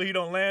over so he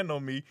don't land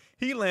on me.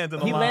 He lands in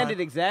the He lawn. landed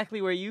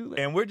exactly where you...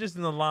 And we're just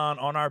in the lawn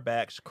on our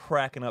backs,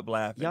 cracking up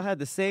laughing. Y'all had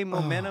the same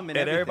momentum and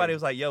Everybody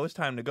was like, yo, it's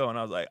time to go. And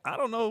I was like, I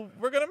don't know,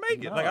 we're going to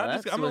make it. No, like, I'm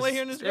that's going to lay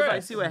here in this everybody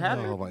grass. see what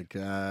happened. Oh my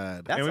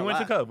God. That's And we a went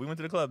to lot. the club. We went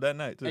to the club that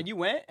night, too. And you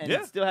went and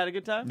Yeah. still had a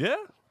good time? Yeah.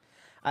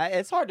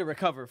 It's hard to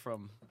recover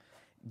from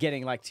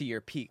getting like to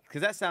your peak,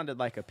 because that sounded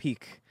like a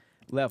peak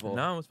level.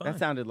 No, it was fine. That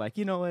sounded like,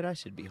 you know what, I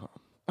should be home.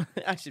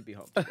 I should be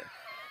home today.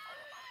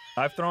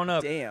 I've thrown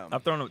up. Damn.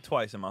 I've thrown up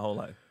twice in my whole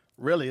life.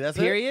 Really? That's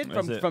Period?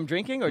 That's it. From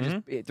drinking or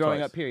just throwing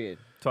Twice. up, period?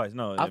 Twice.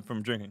 No,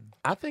 from drinking.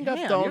 I think Damn,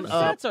 I've thrown your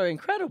up. stats are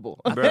incredible.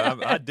 Bro,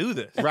 I do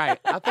this. Right.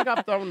 I think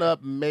I've thrown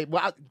up.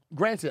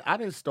 Granted, I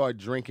didn't start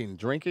drinking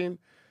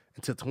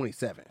until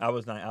 27. I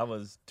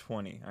was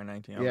 20 or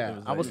 19.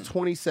 Yeah, I was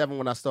 27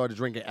 when I started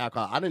drinking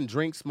alcohol. I didn't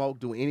drink, smoke,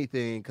 do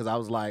anything because I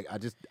was like, I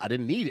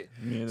didn't need it.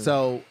 neither.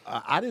 So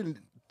I didn't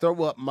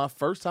throw up. My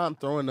first time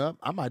throwing up,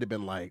 I might have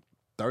been like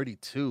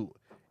 32,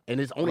 and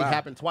it's only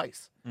happened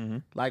twice. Mm-hmm.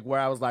 Like where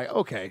I was like,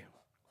 okay,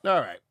 all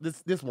right,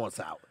 this once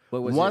out.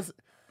 What was once,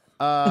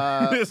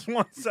 this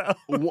one's out.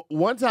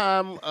 one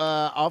time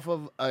off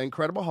of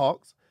Incredible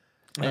Hawks,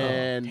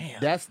 and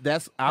that's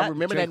I That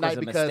remember that drink was night a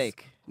because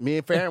mistake. me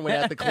and Farron went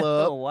at the Oh,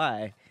 club,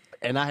 why?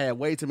 and I had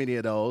way too many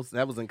of those.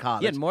 That was in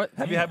college. You had more?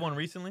 Have you had one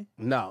recently?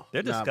 No,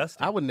 They're no,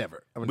 disgusting. I would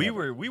never. We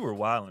were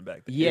wilding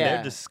back then. Yeah.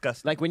 They're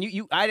disgusting. Like when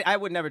I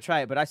would never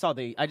try it, but I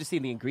just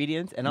seen the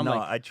ingredients and I'm no,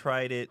 like, I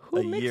tried it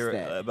who mixed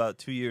that? about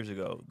 2 years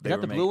ago. is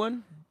that the blue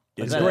one?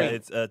 It's Is that great. it?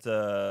 It's That's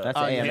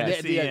yeah,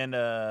 Hennessy yeah.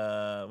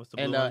 and what's the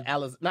blue And one?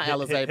 not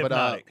Alizé, but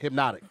Hypnotic.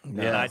 Hypnotic.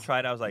 Yeah, and I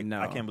tried. I was like,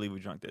 No. I can't believe we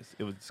drunk this.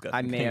 It was disgusting.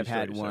 I may Continue have your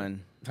had story, sir.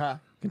 one. Huh?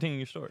 Continue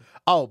your story.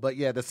 Oh, but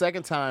yeah, the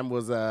second time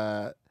was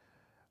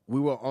we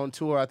were on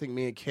tour. I think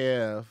me and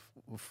Kev.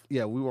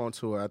 Yeah, we were on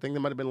tour. I think that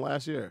might have been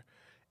last year,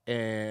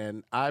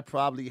 and I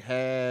probably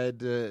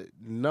had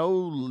no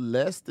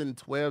less than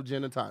 12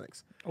 gin and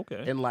tonics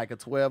Okay. in like a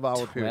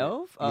 12-hour period.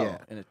 12? Oh, Yeah,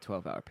 in a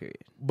 12-hour period.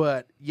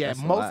 but yeah, That's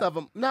a most lot. of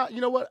them. Now you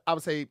know what? I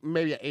would say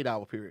maybe an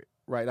 8-hour period.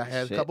 Right, I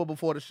had Shit. a couple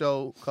before the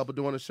show, a couple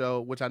during the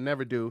show, which I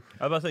never do.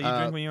 I was about to say, you Uh,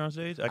 drink when you're on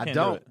stage? I can't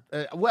don't. do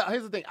it. Well,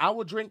 here's the thing. I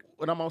will drink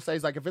when I'm on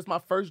stage. Like if it's my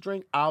first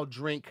drink, I'll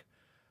drink.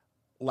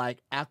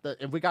 Like after,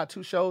 if we got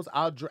 2 shows,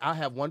 I'll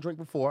have one drink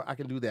before. I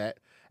can do that,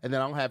 and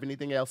then I don't have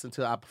anything else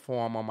until I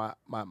perform on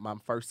my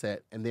first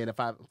set. And then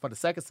for the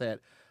second set,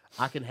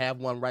 I can have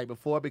one right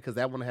before because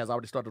that one has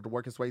already started to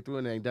work its way through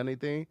and ain't done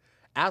anything.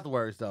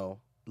 Afterwards, though,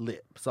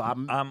 lit. So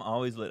I'm. I'm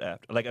always lit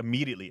after, like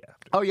immediately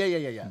after. Oh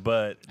yeah.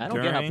 But I don't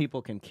get how during-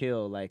 people can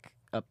kill like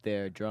up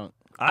there drunk.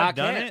 I've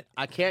done can't. it,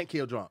 I can't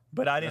kill drunk.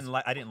 but I didn't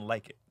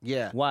like it.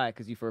 Yeah. Why?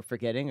 Because you were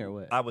forgetting or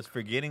what? I was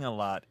forgetting a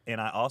lot, and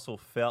I also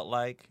felt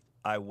like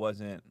I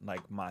wasn't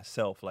like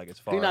myself, like as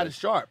far You're not as as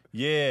sharp.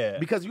 yeah.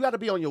 Because you got to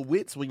be on your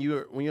wits when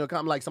you're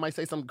coming. Like somebody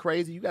say something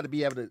crazy, you got to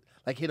be able to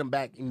like hit them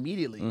back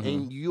immediately,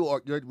 and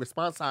your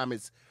response time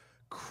is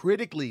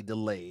critically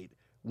delayed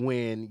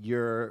when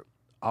you're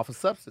off of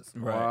substance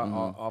or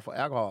off of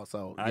alcohol.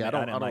 So yeah, I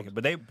don't like it.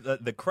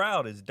 But the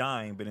crowd is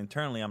dying, but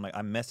internally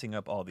I'm messing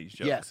up all these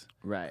jokes. Yes.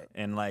 Right.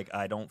 And like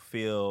I don't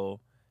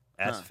feel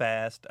as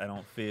fast. I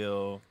don't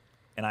feel.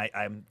 And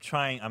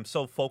I'm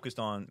so focused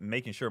on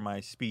making sure my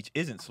speech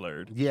isn't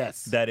slurred.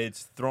 Yes. That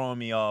it's throwing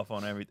me off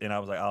on everything. And I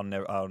was like,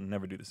 I'll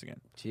never do this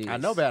again. Jeez. I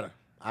know better.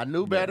 I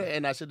knew better,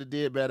 and I should have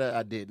did better.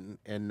 I didn't,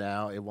 and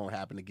now it won't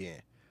happen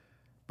again.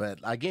 But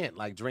again,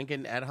 like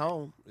drinking at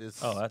home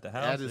is At the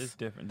house it's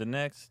different. The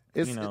next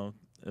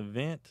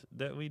event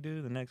that we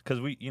do,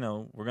 because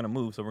we're gonna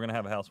move, so we're gonna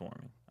have a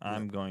housewarming.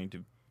 I'm gonna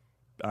be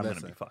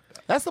fucked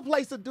up. That's the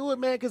place to do it,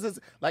 man. Because it's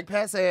like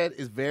Pat said,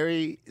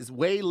 it's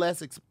way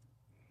less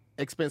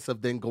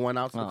expensive than going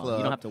out to the club.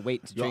 You don't have to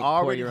wait to drink. You're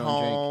already pour your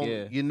home. own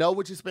drink. Yeah. You know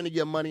what you're spending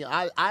your money.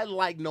 I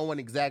like knowing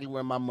exactly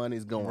where my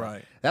money's going.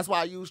 Right. That's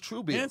why I use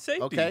Truebill. And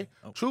safety. Okay.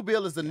 Oh.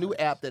 Truebill is a new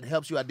app that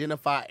helps you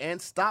identify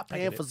and stop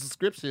paying for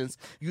subscriptions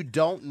you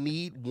don't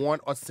need,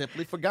 want, or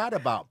simply forgot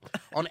about.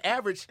 On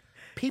average,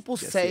 people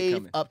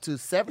save up to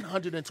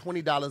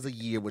 $720 a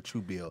year with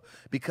Truebill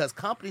because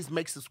companies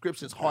make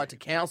subscriptions hard to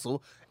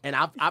cancel. And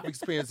I've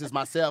experienced this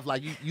myself.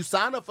 Like you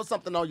sign up for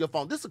something on your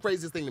phone. This is the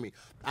craziest thing to me.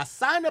 I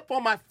sign up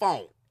on my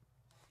phone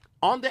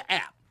on the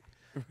app.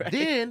 Right.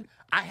 Then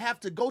I have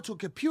to go to a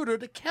computer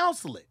to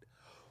cancel it.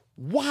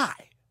 Why?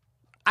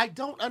 I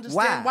don't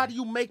understand. Why do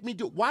you make me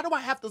do it? Why do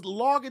I have to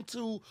log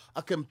into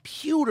a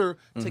computer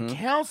to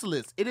cancel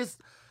this? It is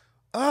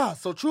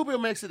so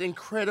Truebill makes it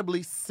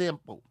incredibly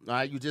simple. All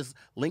right, you just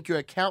link your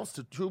accounts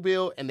to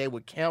Truebill and they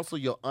would cancel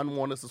your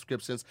unwanted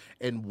subscriptions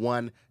in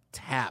one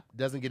tap.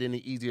 Doesn't get any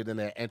easier than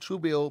that. And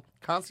Truebill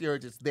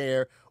Concierge is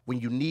there when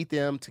you need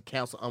them to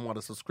cancel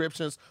unwanted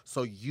subscriptions,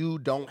 so you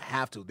don't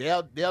have to.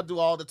 They'll do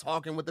all the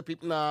talking with the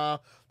people. Nah,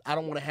 I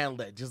don't want to handle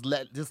that. Just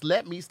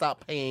let me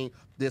stop paying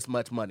this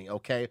much money,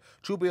 okay?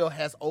 Truebill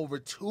has over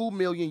 2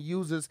 million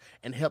users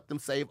and helped them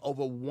save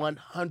over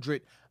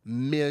 $100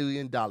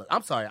 million.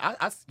 I'm sorry,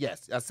 I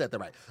said that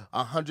right.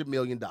 $100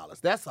 million.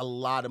 That's a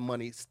lot of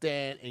money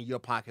staying in your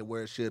pocket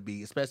where it should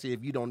be, especially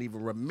if you don't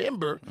even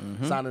remember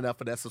signing up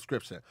for that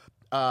subscription.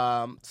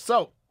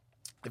 So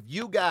if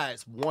you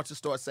guys want to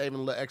start saving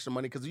a little extra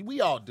money, because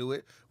we all do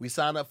it, we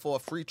sign up for a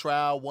free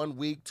trial 1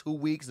 week, 2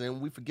 weeks,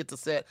 and we forget to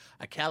set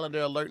a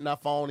calendar alert in our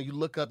phone, and you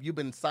look up, you've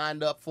been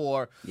signed up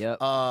for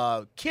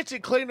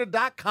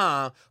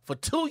kitchencleaner.com for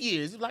 2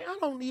 years. You're like, I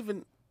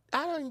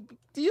don't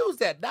use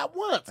that, not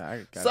once.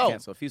 I gotta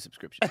cancel a few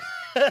subscriptions.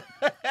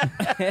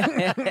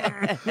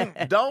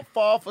 Don't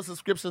fall for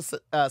subscription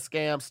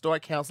scams.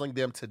 Start canceling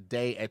them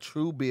today at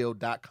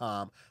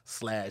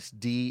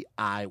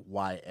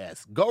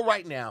truebill.com/DIYS. Go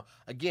right now.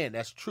 Again,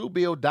 that's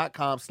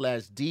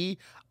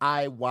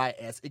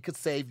truebill.com/DIYS. It could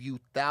save you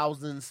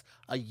thousands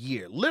a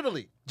year.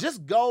 Literally,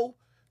 just go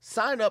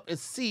sign up and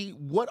see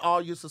what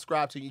all you're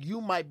subscribed to.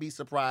 You might be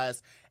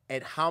surprised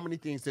at how many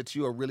things that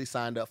you are really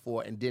signed up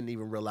for and didn't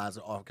even realize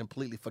it or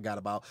completely forgot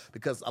about,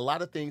 because a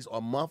lot of things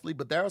are monthly,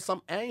 but there are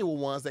some annual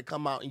ones that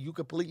come out and you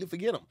completely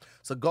forget them.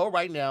 So go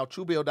right now,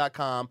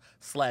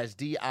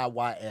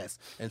 truebill.com/DIYS,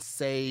 and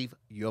save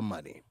your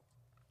money.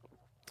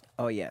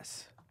 Oh,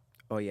 yes.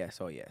 That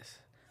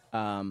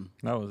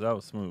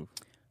was smooth.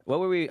 What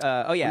were we? We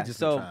just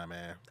so been trying,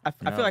 man. I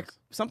feel like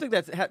something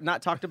that's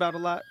not talked about a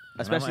lot,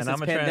 especially since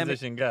I'm a pandemic.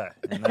 transition guy.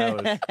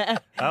 And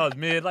I was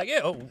mid like,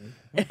 gotta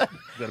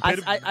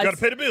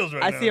pay the bills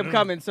right now. I see him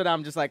coming, so now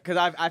I'm just like, because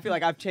I feel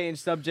like I've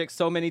changed subjects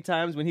so many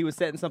times when he was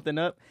setting something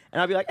up,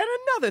 and I'll be like, and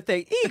another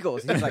thing,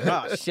 Eagles. He's like,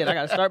 oh shit, I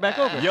gotta start back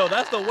over. Yo,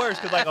 that's the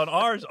worst, because like on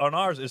ours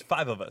is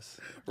 5 of us.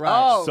 Right.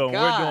 Oh, so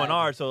God. we're doing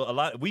ours.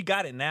 So we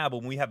got it now, but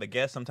when we have a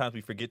guest, sometimes we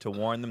forget to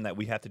warn them that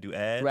we have to do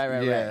ads.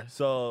 Right.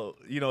 So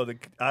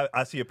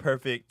I see a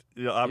perfect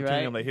opportunity.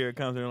 Right. I'm like, here it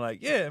comes, and I'm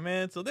like, yeah,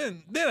 man. So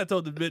then I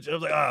told the bitch, I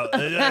was like, oh,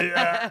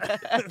 yeah.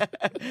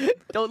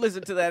 Don't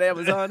listen to that,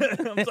 Amazon.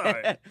 I'm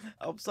sorry.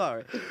 I'm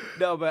sorry.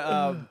 No,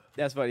 but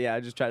that's funny. Yeah, I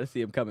just try to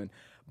see him coming.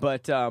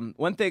 But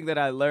one thing that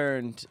I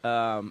learned,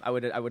 I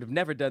would have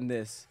never done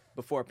this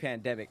before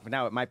pandemic, but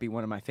now it might be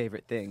one of my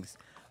favorite things.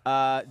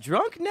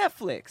 Drunk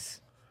Netflix.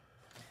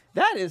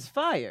 That is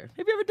fire.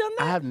 Have you ever done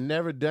that? I have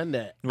never done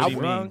that. What do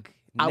you mean?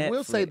 I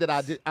will say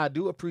that I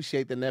do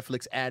appreciate the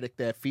Netflix Addict,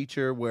 that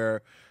feature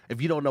where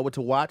if you don't know what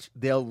to watch,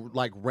 they'll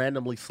like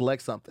randomly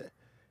select something.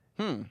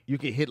 You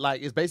can hit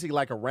it's basically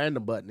like a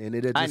random button, and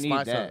it'll just I need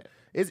find that.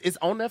 something. It's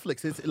on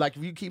Netflix. It's like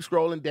if you keep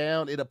scrolling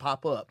down, it'll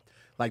pop up.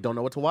 Like, don't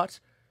know what to watch?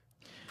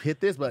 Hit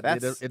this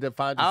button. It'll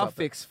find you I'll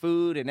something. fix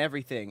food and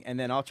everything, and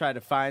then I'll try to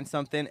find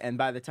something, and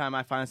by the time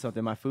I find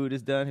something, my food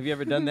is done. Have you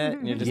ever done that?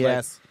 And you're just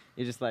Yes.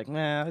 You're just like,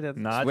 nah, that's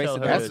Nah, I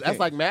wasted tell her my That's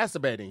like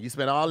masturbating. You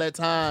spend all that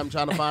time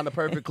trying to find the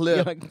perfect clip.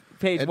 You're like,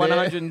 page And then-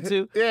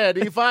 102. Yeah,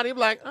 then you find him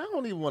like, I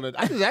don't even want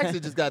to. I just actually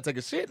just got to take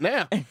a shit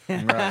now.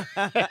 Right.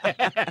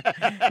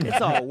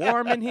 It's all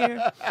warm in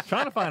here.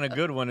 Trying to find a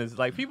good one is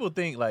like people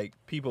think like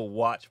people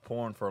watch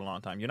porn for a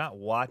long time. You're not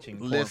watching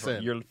porn.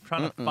 Listen. You're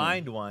trying to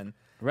find one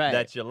Right.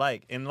 that you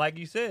like. And like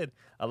you said,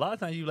 a lot of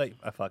times you like,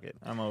 fuck it,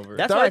 I'm over it.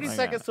 That's why 30 it's-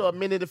 seconds to a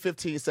minute and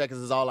 15 seconds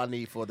is all I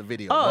need for the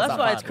video. Oh, Once that's I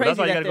why find it's it. crazy That's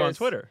why you that gotta go on there's,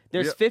 Twitter.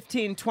 there's Yep.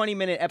 15,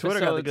 20-minute episodes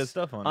Twitter got the good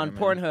stuff on there,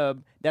 man.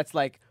 Pornhub that's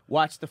like,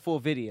 watch the full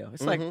video.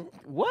 It's like,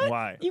 what?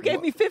 Why? You gave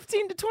me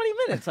 15 to 20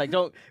 minutes. Like,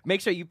 don't make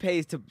sure you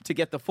pay to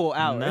get the full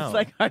hour. No. It's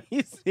like, are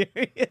you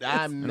serious?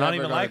 I'm not never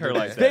even gonna like her do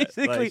like that. that.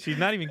 Basically- Like, she's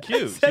not even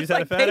cute. It's She's had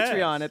like a fat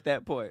Patreon ass. at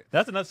that point.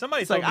 That's enough.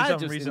 Somebody It's told like, me I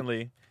something just-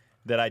 recently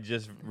that I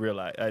just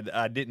realized.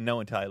 I didn't know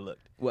until I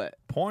looked. What?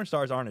 Porn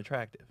stars aren't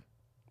attractive.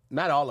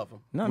 Not all of them.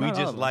 No, we not all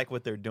just of them. like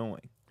what they're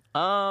doing.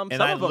 Some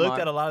And I of them looked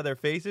are. at a lot of their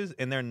faces,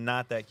 and they're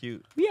not that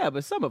cute. Yeah,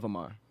 but some of them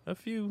are. A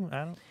few,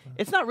 I don't.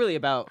 It's not really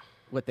about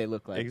what they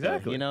look like. though,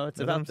 Exactly. You know, it's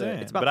That's what about I'm the. saying.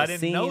 It's about But the I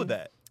didn't know scene.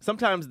 that.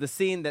 Sometimes the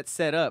scene that's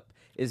set up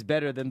is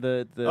better than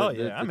the. Oh the,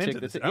 yeah, the I'm chick into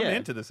that's- this. I'm yeah.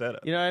 into the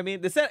setup. You know what I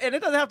mean? The set, and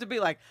it doesn't have to be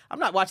like I'm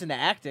not watching the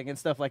acting and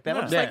stuff like that. I'm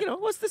No. just like, Yeah.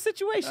 what's the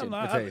situation? I'm not-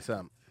 Let me tell you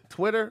something.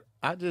 Twitter,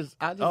 I just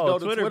Oh, go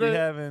to Twitter Twitter. be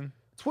having.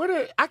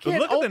 Twitter, I But can't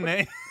look at open. the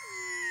name.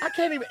 I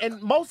can't even,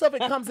 and most of it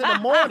comes in the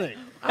morning.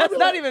 I'll That's be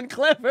not like, even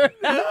clever.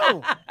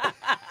 No.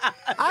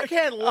 I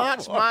can't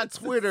launch my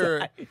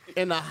Twitter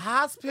in a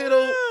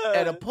hospital,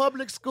 at a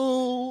public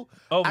school.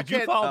 Oh, I but you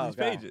can't- follow Oh, these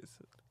God. pages.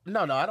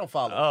 No, I don't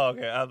follow. Oh,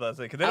 okay. I was about to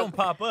say because they don't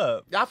pop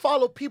up. I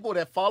follow people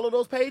that follow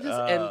those pages,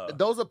 Oh. and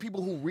those are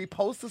people who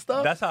repost the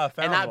stuff. That's how I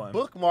found And I one.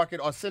 bookmark it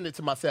or send it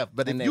to myself.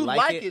 But And if they you like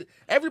like it? it,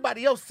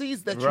 everybody else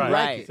sees that you Right.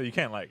 like it. So you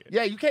can't like it.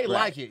 Yeah, you can't Right.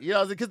 like it. You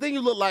know, because then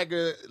you look like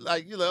you're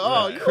like,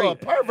 oh, Right. you're a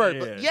pervert. Yeah.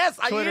 But yes,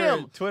 Twitter- I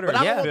am. Twitter but I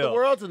is don't want the built.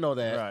 world to know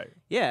that. Right.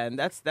 Yeah, and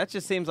that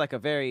just seems like a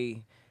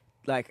very,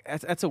 like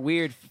that's a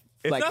weird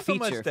It's like not so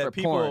feature much that for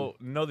people porn.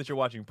 know that you're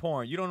watching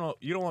porn. You don't know.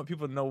 You don't want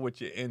people to know what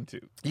you're into.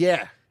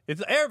 Yeah,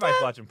 It's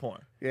everybody's watching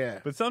porn. yeah.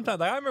 But sometimes,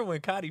 like I remember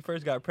when Cotty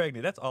first got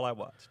pregnant. That's all I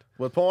watched.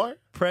 With porn,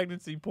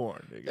 Pregnancy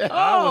porn. Nigga.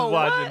 I Oh, was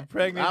watching what?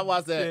 pregnant I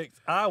watched that. chicks.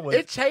 I was.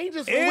 it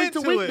changes from week to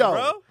into week, it, though.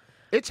 bro.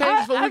 It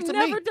changes from I've week to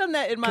never week. done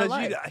that in my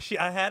life. Because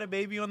I had a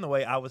baby on the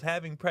way. I was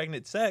having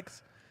pregnant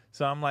sex,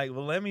 so I'm like,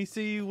 well, let me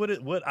see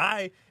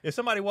if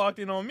somebody walked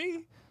in on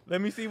me,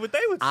 let me see what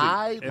they would see,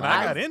 I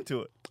got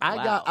into it.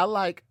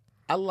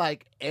 I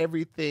like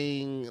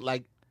everything.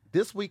 Like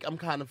this week, I'm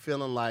kind of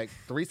feeling like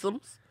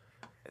threesomes.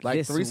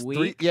 Like This three,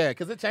 week? yeah,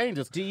 because it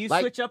changes. Do you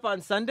like, switch up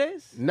on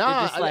Sundays? Nah,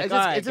 You're just like, it all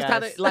just, right, it just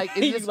kind of guys. like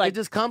You, it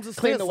just comes to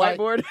clean the sense, like,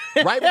 whiteboard.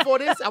 right before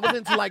this, I was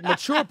into like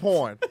mature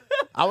porn.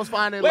 I was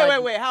finding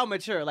Wait. How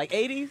mature? Like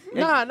 80s?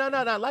 Nah.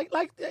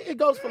 Like it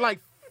goes from like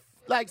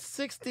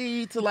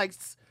 60 to like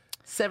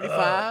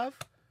 75.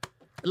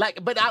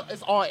 But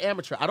it's all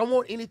amateur. I don't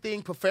want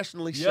anything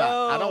professionally Yo,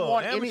 shot. I don't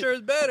want amateur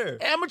is better.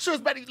 Amateur is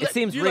better. It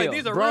seems You real. like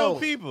these are Bro. real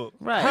people.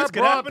 Right. This Her could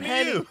bra happen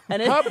to you.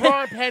 And her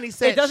bra and panty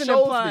set it doesn't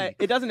shows imply me.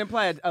 it doesn't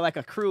imply like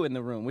a crew in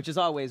the room, which is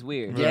always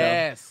weird. you know?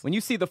 Yes. When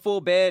you see the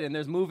full bed and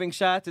there's moving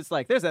shots, it's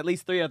like there's at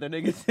least 3 other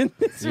niggas in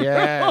this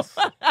Yes.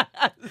 room.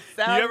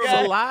 Sound ever It's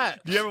guy. a lot.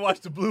 Do you ever watch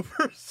the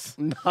bloopers?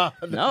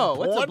 No,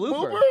 what's a Porn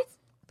blooper? bloopers?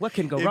 What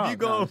can go If wrong? you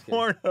go No, I'm on just kidding.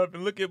 Pornhub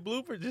and look at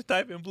bloopers, just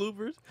type in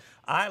bloopers.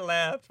 I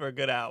laughed for a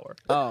good hour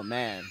Oh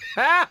man,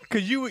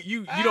 because you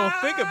don't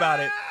think about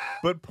it,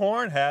 but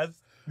porn has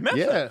mess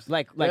Yes. ups.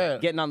 like Yeah.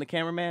 getting on the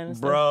cameraman and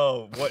stuff?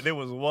 Bro, what there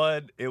was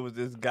one. It was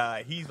this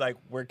guy. He's like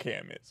where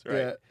Cam is, right?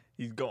 Yeah.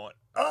 He's going,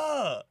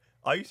 all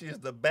you see is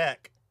the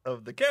back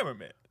of the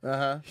cameraman.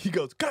 Uh-huh. He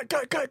goes, cut.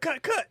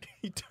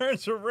 He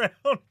turns around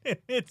and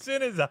it's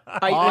in his eye.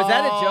 Was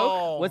that a Oh,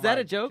 joke? Was that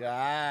my a joke?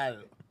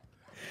 God.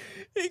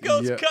 He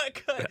goes, Yeah.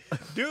 cut.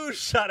 Dude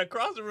shot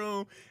across the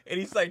room, and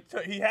he's like,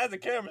 he has a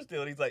camera still,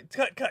 and he's like,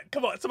 cut.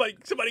 Come on,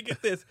 somebody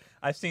get this.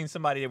 I've seen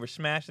somebody, they were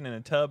smashing in a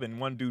tub, and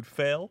one dude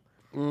fell.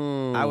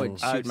 I would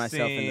shoot I've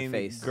myself in the seen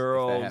face. if that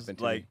girls happened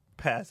to like me.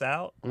 pass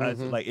out.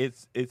 Mm-hmm. Like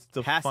it's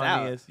the Pass out?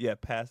 funniest. Yeah,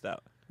 passed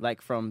out.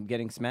 Like from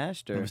getting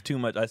smashed It or was too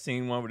much. I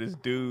seen one where this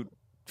dude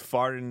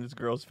farted in this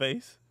girl's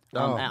face.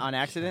 Oh. on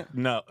accident.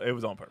 No, it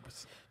was on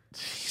purpose.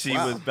 She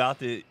Wow. was about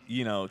to,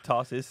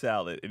 toss his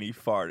salad, and he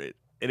farted.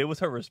 And it was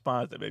her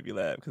response that made me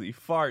laugh because he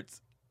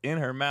farts in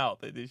her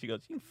mouth, and then she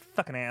goes, "You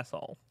fucking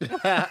asshole."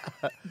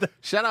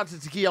 Shout out to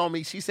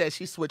Kiyomi. She said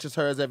she switches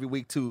hers every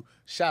week too.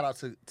 Shout out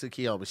to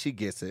Kiyomi. She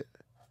gets it.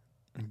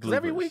 Because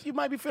every Bloopers. week you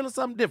might be feeling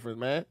something different,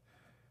 man.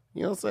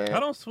 You know what I'm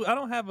saying? I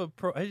don't have a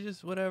pro. It's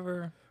just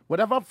whatever.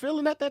 Whatever I'm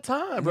feeling at that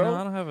time, bro. No,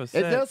 I don't have a It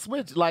set. does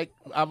switch. Like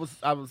I was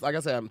like I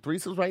said, I'm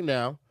threesomes right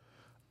now.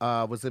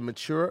 Was in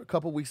Mature a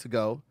couple weeks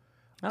ago.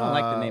 I don't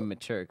like the name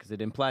mature because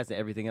it implies that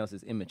everything else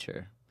is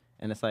immature,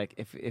 and it's like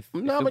if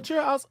No, it-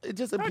 Mature also it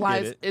just I get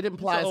implies it. it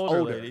implies It's the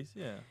older. ladies.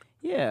 Yeah.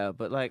 Yeah,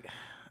 but like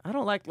I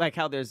don't like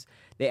how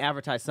they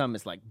advertise some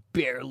as like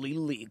barely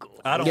legal.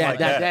 I don't Yeah, like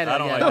that- that. that- I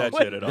don't yeah, like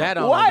that shit at all. That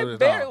don't Why do it at all.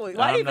 barely?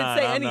 Why I'm even not-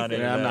 say I'm anything? not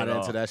into Yeah, I'm that not at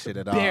into all. that shit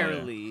at all.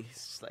 Barely.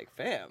 It's just like,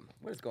 fam,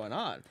 what is going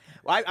on?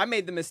 Well, I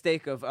made the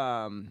mistake of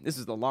this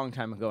was a long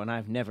time ago, and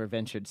I've never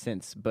ventured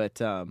since.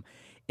 But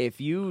if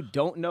you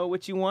don't know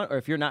what you want, or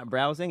if you're not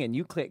browsing and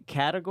you click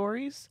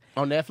categories,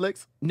 On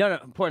Netflix? no,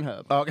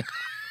 Pornhub. Okay.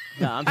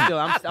 No,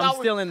 I'm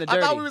still in the dirty.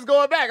 I thought we was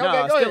going back. No, Okay,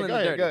 I'm go still ahead. in Go the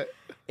ahead. dirty. Go ahead.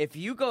 If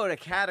you go to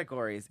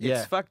categories, Yeah.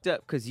 it's fucked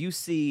up because you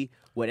see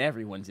what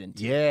everyone's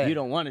into. Yeah. You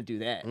don't want to do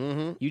that.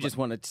 Mhm. You just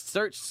want to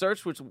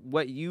search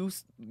what you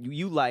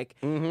like,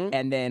 Mhm.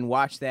 and then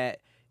watch that.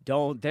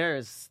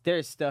 There's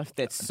stuff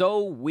that's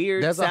so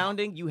weird There's a-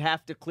 sounding. You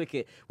have to click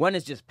it. One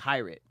is just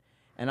pirate,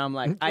 and I'm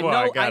like, I Well, know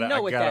I what gotta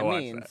that watch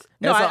means. that.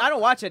 No, There's I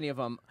don't watch any of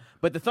them,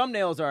 but the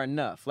thumbnails are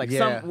enough. Like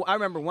Yeah. I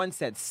remember one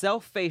said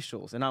self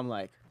facials, and I'm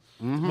like,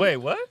 Wait,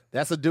 what?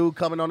 That's a dude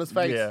coming on his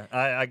face. Yeah,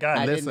 I got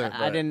I it. Listen,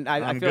 didn't. I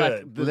I'm feel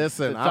good. like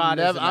Listen, the thought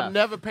is I'm enough.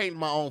 never painting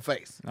my own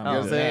face. You know what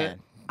I'm Oh, saying?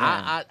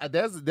 man. I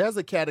there's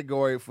a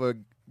category for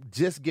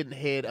just getting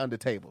head under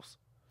tables.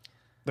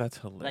 That's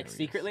hilarious. Like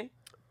secretly.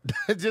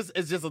 it's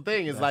just a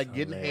thing. It's like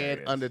getting head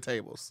hilarious. under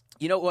tables.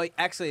 You know, well,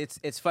 actually,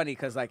 it's funny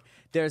because like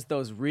there's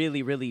those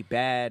really really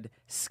bad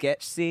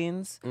sketch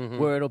scenes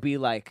where it'll be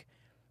like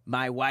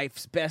my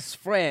wife's best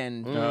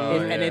friend,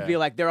 and it'd be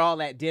like they're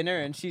all at dinner,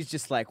 and she's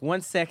just like,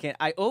 1 second,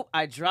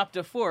 I dropped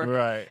a fork,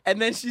 Right.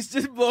 and then she's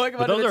just blowing him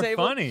But under those the are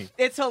table. funny.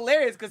 It's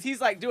hilarious because he's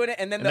like doing it,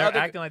 and then And the they're other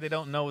acting like they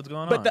don't know what's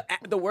going But on.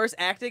 the worst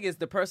acting is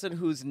the person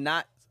who's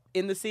not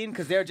in the scene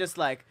because they're just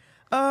like,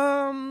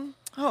 oh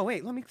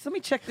wait, let me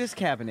check this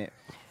cabinet.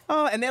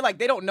 Oh, and they're like,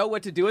 they don't know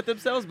what to do with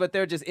themselves, but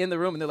they're just in the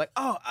room and they're like,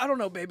 oh, I don't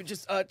know, baby,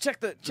 just check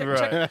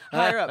Right.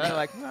 higher up. And they're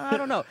like, I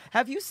don't know.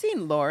 Have you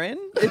seen Lauren?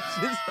 It's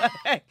just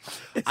like,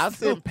 I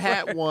seen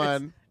Pat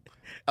one.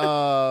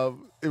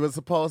 It was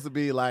supposed to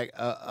be like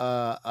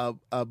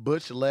a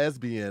butch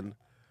lesbian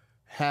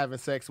having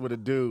sex with a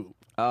dude.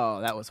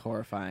 Oh, that was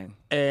horrifying.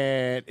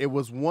 And it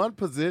was one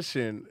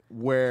position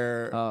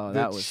where Oh, the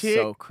that was chick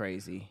so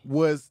crazy.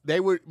 they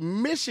were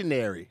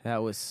missionary.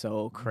 That was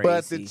so crazy.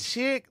 But the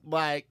chick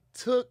like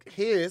took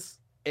his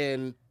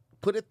and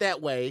put it that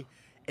way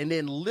and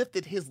then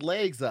lifted his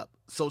legs up.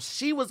 So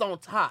she was on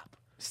top.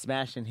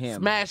 Smashing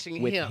him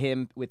Smashing with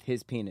him. with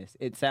his penis.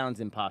 It sounds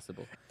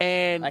impossible.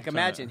 And Like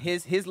imagine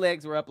his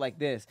legs were up like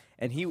this,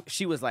 and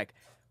she was like,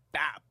 bow,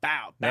 bow,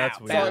 bow. That's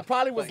bow. weird. so it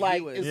probably was But he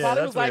like was- it Yeah, probably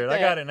that's was like weird. I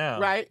that, got it now.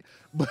 right?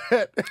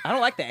 But I don't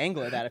like the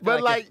angle of that. I feel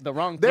but like like the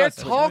wrong. they're thrust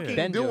was talking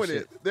bend your doing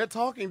shit. it. They're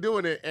talking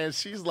doing it, and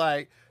she's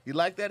like, "You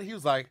like that?" He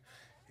was like,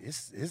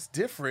 "It's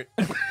different."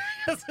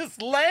 'Cause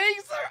his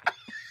legs are.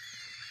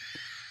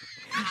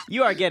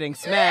 You are getting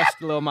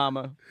smashed, little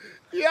mama.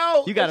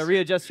 Yo, You got to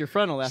readjust your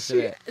frontal after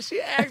She, that.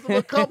 she asked him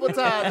a couple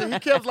times, and he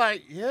kept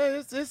like,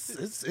 "Yeah,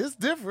 it's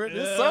different.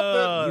 It's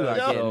something." You are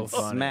that's getting so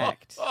funny.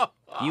 smacked.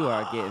 You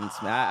are getting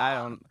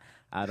smacked.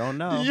 I don't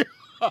know.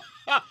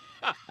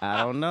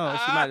 I don't know.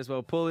 She might as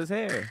well pull his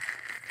hair.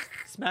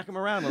 Smack him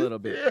around a little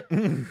bit.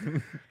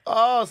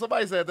 Oh,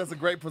 somebody said that's a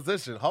great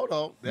position. Hold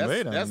on, Wait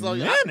a that's on.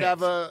 I minute.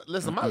 never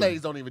listen. My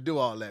legs don't even do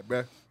all that,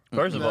 bruh.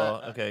 First of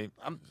all, okay,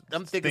 I'm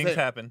thick as things hell.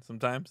 happen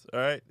sometimes. All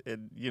right,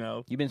 and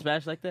You been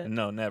smashed like that?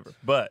 no, never.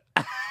 But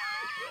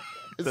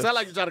It sounds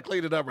like you're trying to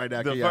clean it up right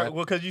now. Keon.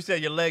 well, because you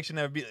said your legs should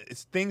never be.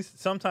 It's things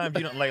sometimes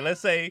you don't like. Let's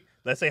say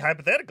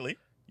hypothetically,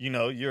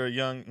 you're a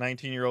young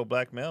 19-year-old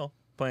black male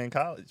playing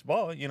college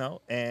ball,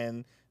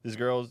 and this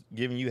girl's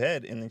giving you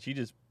head, and then she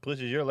just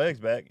pushes your legs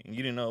back, and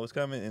you didn't know it was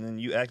coming, and then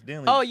you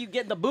accidentally Oh, you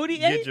getting the booty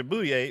get ate? your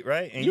booty ate,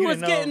 right? And You was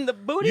didn't know, getting the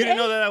booty You didn't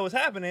know ate? that was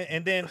happening,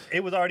 and then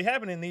it was already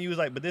happening. And then you was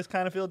like, "But this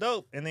kind of feel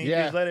dope," and then you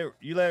Yeah. just let it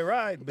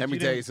ride. But Let me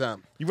tell you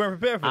something. you weren't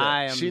prepared for that.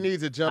 I am. She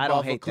needs to jump I don't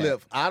off a hate that.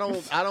 cliff. I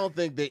don't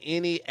think that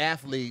any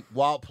athlete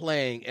while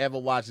playing ever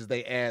washes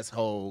their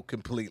asshole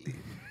completely.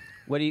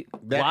 What do you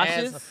That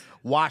washes?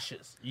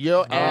 washes.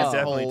 Your asshole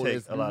definitely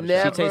takes is a lot of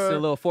never. shit. She takes the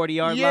little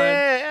 40-yard line.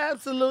 Yeah,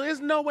 absolutely. There's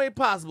no way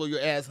possible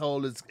your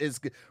asshole is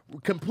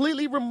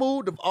completely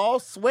removed of all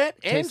sweat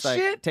and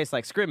shit. Tastes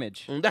like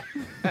scrimmage.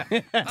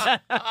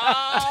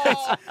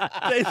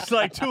 Tastes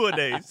like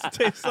two-a-days.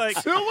 Tastes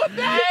like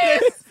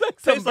Two-a-days?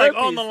 Tastes like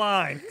on burpees. the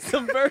line.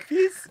 Some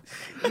burpees.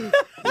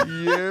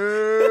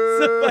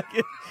 Yeah.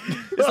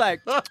 It's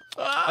like, oh,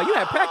 you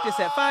had practice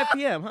at 5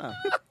 p.m., huh?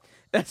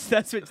 That's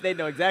what they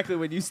know exactly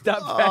when you stop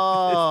practice.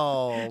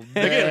 Oh,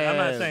 man. Again, I'm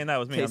not saying that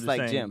was me. Tastes I'm just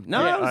like saying. Jim.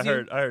 No, that was I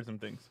you. heard some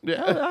things. I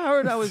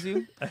heard that was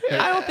you.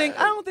 I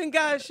don't think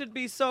guys should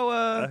be so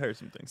I heard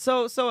some things.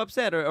 so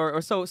upset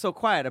or so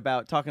quiet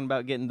about talking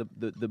about getting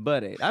the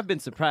butt ate. I've been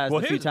surprised a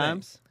few here's the thing.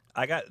 times.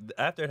 I got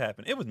after it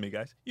happened. It was me,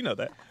 guys. You know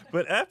that.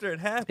 But after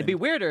it happened, It'd be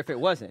weirder if it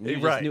wasn't. You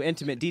just Right. knew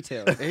intimate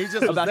details He just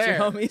was about there.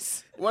 your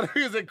homies. What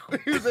he was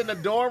in the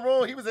dorm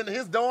room. He was in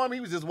his dorm. He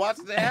was just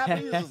watching it happen.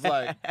 He was just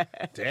like,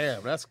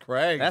 "Damn, that's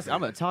crazy." I'm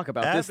gonna talk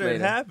about this after it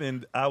later.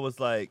 happened, I was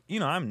like,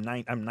 I'm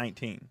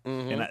 19,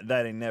 and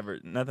that ain't never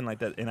nothing like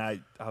that. And I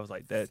was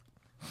like, this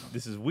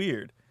is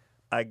weird.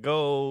 I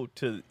go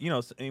to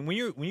and when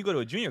you go to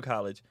a junior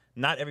college,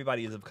 not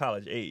everybody is of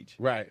college age.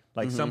 Right.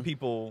 Like some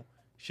people,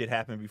 shit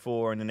happened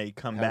before, and then they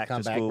come back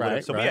to school.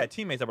 right, So we had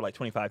teammates that were like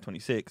 25,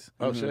 26.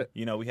 Oh shit.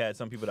 You know, we had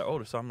some people that are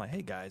older. So I'm like,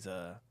 hey guys,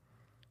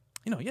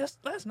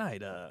 last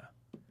night,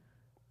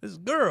 this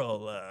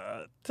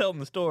girl telling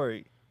the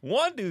story.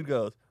 One dude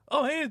goes,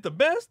 "Oh, ain't it the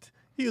best?"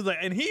 He was like,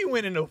 and he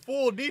went into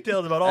full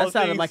details about all That the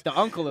sounded things. like the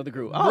uncle of the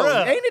group. Oh,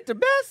 Bruh. ain't it the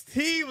best?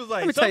 He was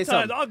Let me like, tell you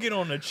sometimes something. I'll get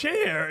on the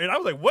chair, and I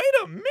was like, wait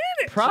a minute.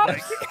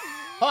 Props.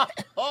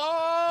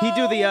 He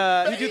do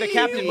the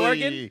Captain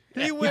Morgan.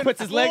 He went puts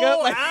his leg up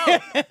full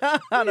like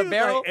out. on a He was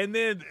barrel. like- and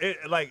then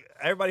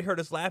everybody heard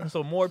us laughing,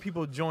 so more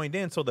people joined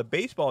in. So the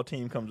baseball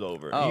team comes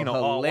over. Oh,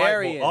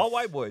 hilarious. All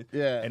white boys.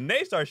 Yeah. And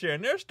they start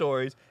sharing their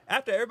stories.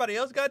 After everybody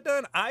else got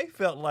done, I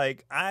felt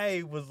like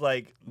I was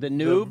like The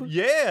noob?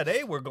 Yeah,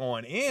 they were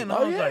going in.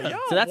 I was like, yo,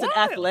 So that's an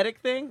wild. athletic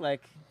thing.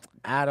 Like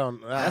That's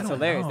hilarious.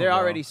 know, They're bro.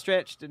 already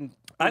stretched and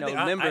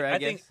limber. I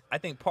guess. I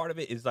think part of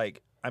it is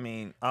like, I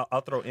mean,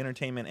 I'll throw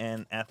entertainment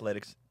and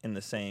athletics in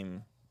the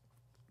same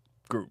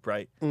group,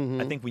 right?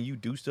 I think when you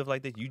do stuff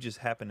like this, you just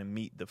happen to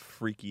meet the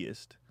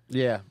freakiest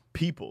Yeah.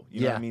 people.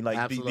 You know what I mean? Like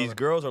absolutely. these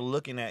girls are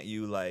looking at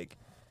you like,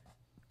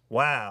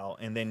 wow,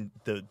 and then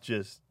you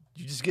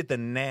just get the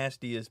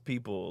nastiest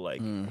people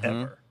like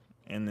ever.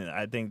 And then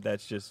I think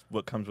that's just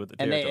what comes with the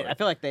And territory. I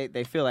feel like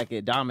they feel like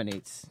it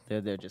dominates.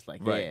 They're just like,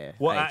 Right. yeah.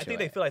 Well, I ain't think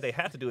your they feel like they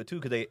have to do it too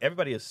because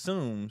everybody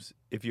assumes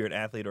if you're an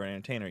athlete or an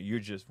entertainer, you're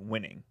just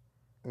winning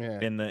Yeah.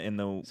 in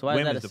the So why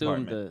does that women's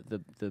assume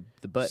department.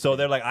 the butt? So thing?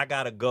 they're like, I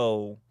gotta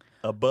go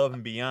above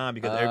and beyond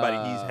because everybody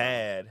he's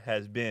had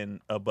has been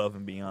above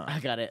and beyond. I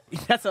got it.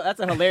 That's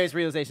a hilarious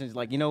realization. It's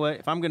like, you know what?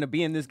 If I'm gonna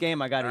be in this game,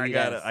 I gotta eat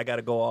ass. I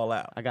gotta go all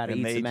out. I gotta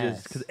and eat they some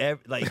just ass.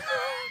 because like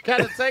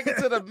Gotta take it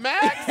to the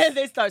max. And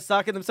they start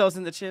socking themselves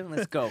in the chin.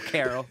 Let's go,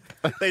 Carol.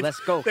 Let's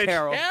go,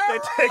 Carol. They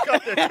take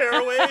off their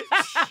tearaways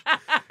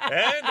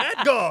and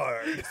that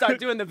guard. Start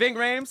doing the Ving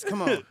Rhames.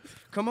 Come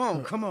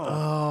on.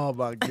 Oh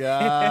my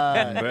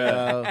god,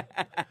 bro.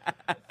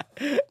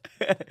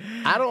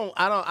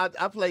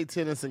 I played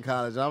tennis in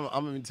college. I'm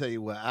gonna tell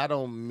you what, I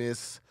don't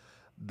miss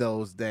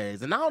those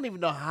days. And I don't even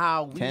know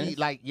how we Tennis?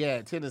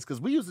 tennis, because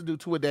we used to do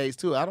tour-a-days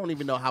too. I don't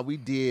even know how we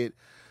did.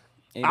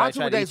 Anybody Our try to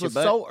tour-a-days eat your was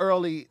butt? so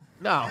early.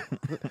 No.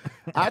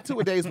 Our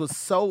tour-a-days was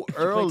so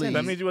early.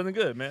 That means you wasn't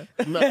good, man.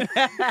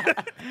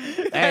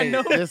 Hey,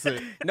 No.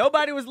 listen.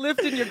 Nobody was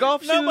lifting your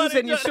golf shoes Nobody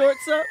and your done-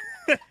 shorts up,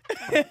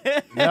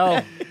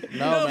 No,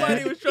 Nobody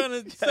man. was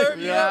trying to serve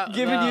you Yeah. up.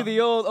 giving you the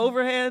old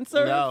overhand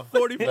serve. No.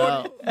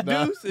 40-40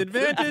 No. deuce,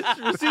 advantage,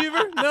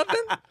 receiver,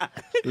 nothing.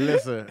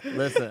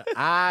 Listen.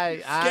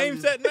 I Game,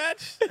 set,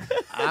 match.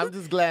 I'm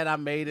just glad I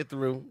made it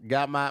through,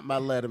 got my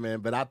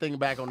Letterman. But I think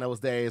back on those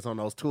days, on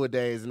those tour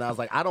days, and I was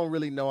like, I don't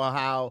really know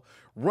how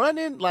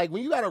running, like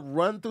when you got to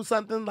run through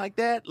something like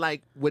that,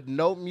 like with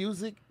no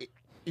music,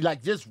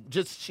 like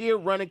just sheer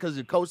running because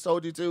your coach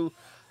told you to.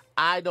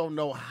 I don't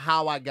know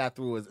how I got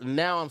through it.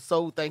 Now I'm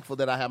so thankful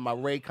that I have my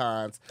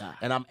Raycons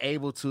and I'm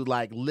able to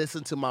like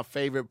listen to my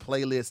favorite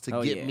playlist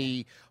to get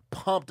me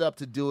pumped up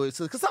to do it.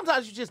 So, because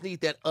sometimes you just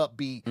need that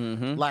upbeat,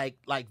 like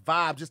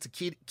vibe just to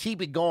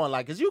keep it going.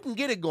 Like, because you can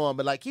get it going,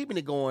 but like keeping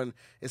it going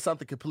is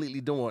something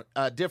completely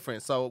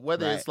different. So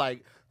whether it's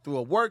like through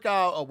a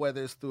workout or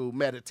whether it's through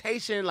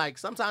meditation, like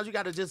sometimes you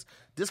got to just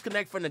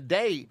disconnect from the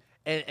day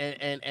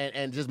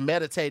and just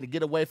meditate and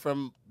get away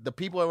from the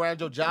people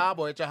around your job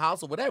or at your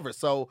house or whatever.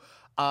 So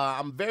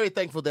I'm very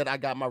thankful that I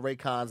got my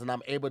Raycons and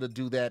I'm able to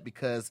do that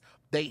because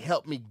they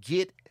help me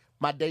get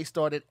my day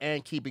started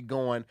and keep it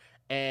going.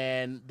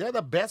 And they're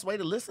the best way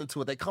to listen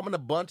to it. They come in a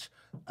bunch.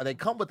 They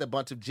come with a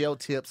bunch of gel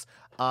tips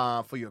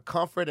for your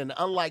comfort. And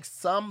unlike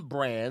some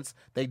brands,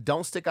 they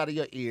don't stick out of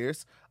your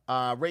ears.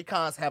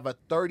 Raycons have a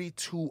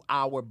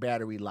 32-hour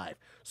battery life,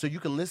 so you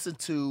can listen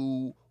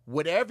to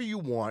whatever you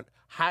want,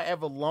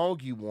 however long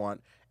you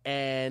want,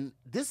 and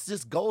this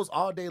just goes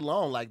all day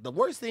long. Like, the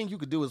worst thing you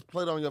could do is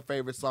play it on your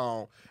favorite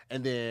song,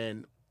 and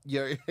then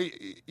your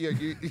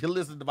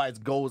listening device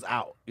goes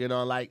out. You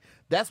know, like,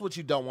 that's what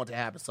you don't want to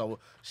happen. So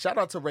shout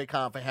out to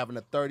Raycon for having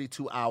a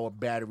 32-hour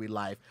battery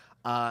life.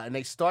 And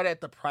they start at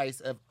the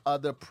price of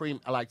other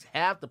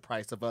half the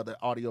price of other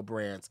audio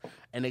brands,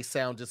 and they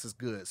sound just as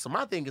good. So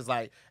my thing is,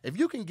 like, if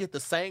you can get the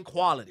same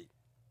quality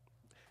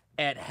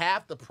at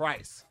half the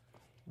price,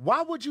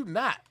 why would you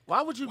not?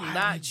 Why would you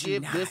not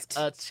give this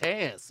a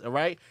chance? All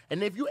right.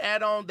 And if you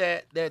add on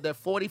that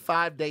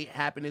 45-day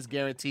happiness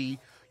guarantee,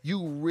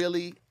 you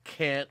really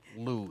can't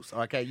lose.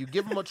 Okay. You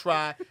give them a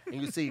try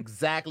and you see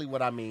exactly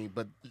what I mean.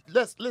 But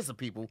listen,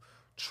 people,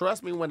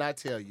 trust me when I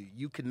tell you,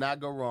 you cannot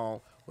go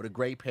wrong with a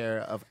great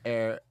pair of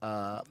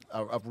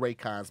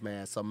Raycons,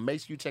 man. So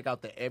make sure you check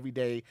out the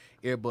Everyday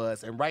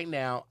Earbuds. And right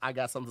now, I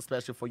got something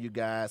special for you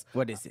guys.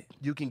 What is it?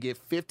 You can get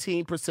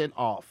 15%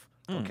 off.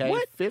 Okay,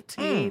 What?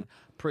 15%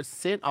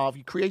 off.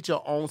 You create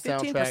your own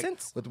soundtrack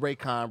 15%? with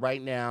Raycon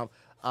right now.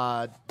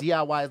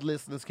 DIY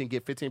listeners can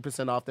get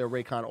 15% off their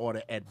Raycon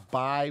order at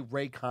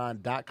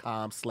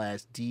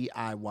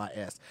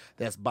buyraycon.com/DIYS.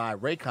 That's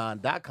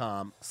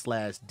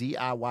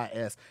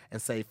buyraycon.com/DIYS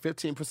and save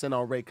 15%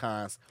 on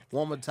Raycons.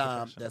 One more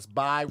time, that's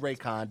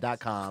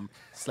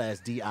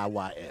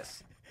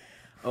buyraycon.com/DIYS.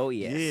 Oh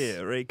yes.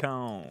 Yeah,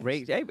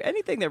 Raycon.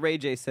 Anything that Ray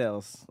J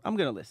sells, I'm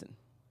gonna listen.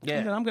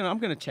 Yeah. I'm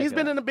gonna check. He's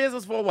been in the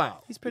business for a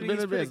while. He's pretty been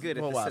in the good business at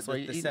for a the while, s- so the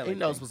he selling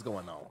knows thing. what's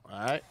going on.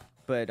 All right.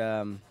 But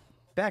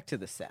back to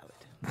the salad.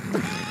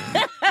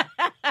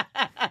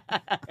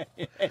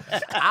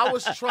 I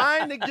was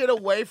trying to get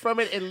away from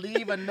it and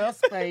leave enough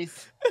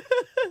space.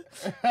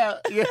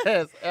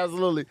 Yes,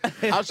 absolutely.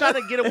 I was trying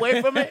to get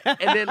away from it and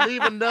then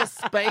leave enough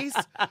space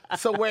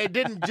so where it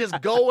didn't just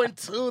go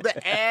into the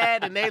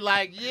ad and they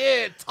like,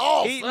 yeah,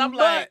 toss. And I'm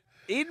like,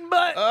 Eating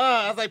butt.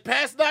 I was like,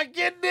 Pat's not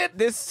getting it.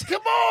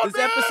 Come on, This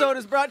man. episode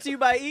is brought to you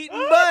by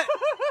Eating Butt.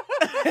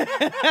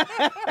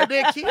 And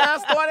then Keon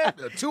started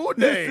 2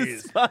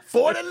 days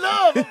for the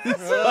love.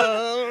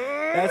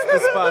 That's the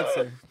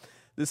sponsor.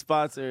 The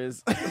sponsor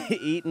is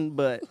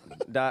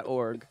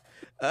eatingbutt.org.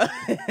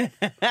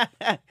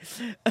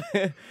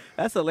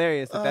 That's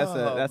hilarious.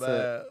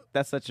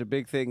 That's such a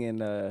big thing in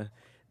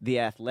the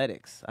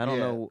athletics. I don't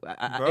Yeah. know.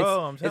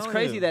 Bro, I'm it's telling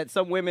crazy you. that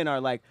some women are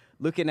like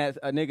looking at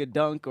a nigga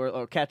dunk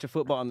or catch a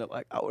football and they're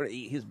like, I want to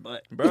eat his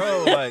butt.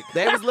 Bro, like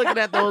They was looking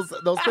at those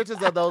pictures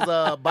of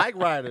those bike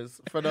riders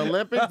for the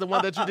Olympics, the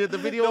one that you did the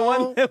video The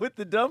on. one with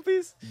the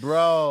dumpies?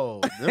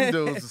 Bro, them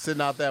dudes was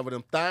sitting out there with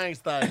them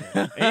things. and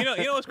you know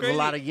what's There's crazy? a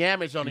lot of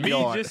yamage on the Me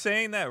yard. just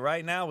saying that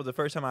right now was the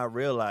first time I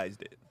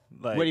realized it.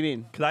 Like, What do you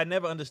mean? Because I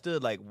never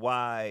understood like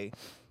why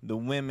the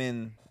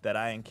women that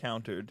I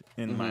encountered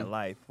in my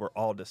life were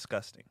all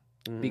disgusting.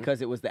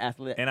 Because it was the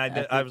athlete. And I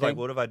athlete was like, thing?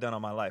 what have I done all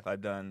my life?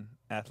 I've done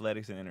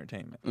athletics and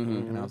entertainment.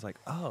 And I was like,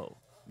 oh.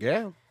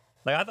 Yeah.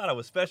 Like I thought I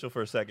was special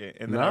for a second,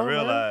 and then No, I man.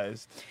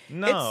 realized,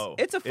 no,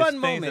 It's a fun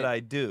things moment. that I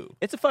do.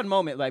 It's a fun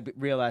moment, like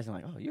realizing,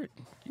 like, oh, you're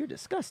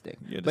disgusting.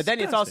 You're But then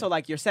it's disgusting. also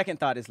like your second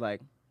thought is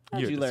like,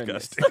 how'd You're you learn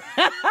disgusting.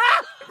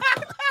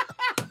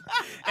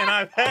 And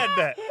I've had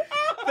that.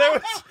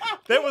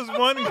 There was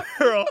one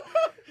girl.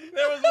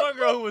 There was one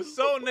girl who was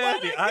so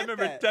nasty. did I I get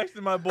remember that?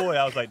 texting my boy.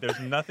 I was like, "There's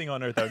nothing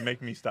on earth that would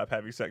make me stop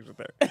having sex with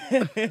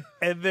her."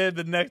 And then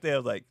the next day, I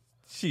was like,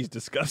 "She's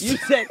disgusting." You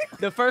said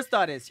the first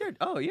thought is you're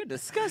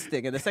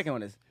disgusting, and the second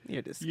one is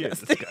you're You're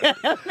disgusting.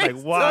 disgusting. Like,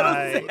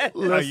 why are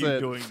you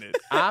Listen, doing this?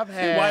 I've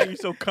had. Why are you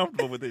so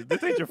comfortable with this?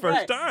 This ain't your first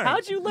Right. time.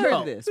 How'd you learn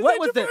No, this? this What ain't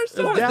was your the first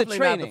what time. was the Definitely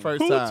not the training?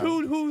 first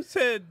time. Who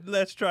said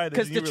let's try this?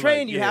 Because And to you were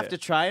train, like, you have yeah. to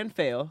try and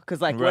fail.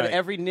 Because like Right.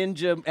 every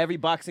ninja, every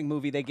boxing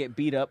movie, they get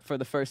beat up for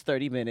the first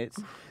 30 minutes.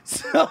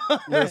 So,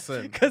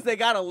 Listen. because they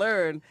got to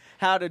learn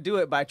how to do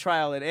it by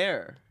trial and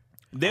error.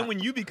 Then when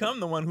you become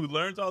the one who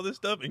learns all this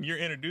stuff and you're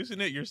introducing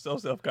it, you're so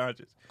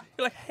self-conscious.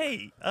 You're like,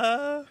 hey,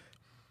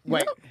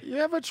 Wait. You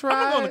ever I'm gonna go in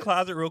tried? the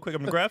closet real quick.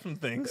 I'm gonna grab some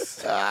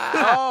things.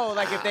 Oh,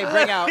 like if they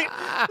bring out Let me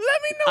know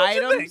what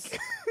you items.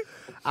 think.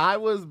 I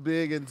was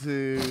big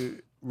into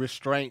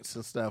restraints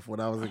and stuff when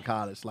I was in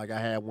college. Like I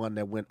had one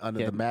that went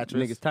under the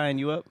mattress. Niggas tying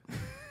you up.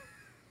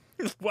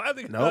 Why are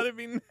they Nope. calling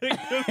me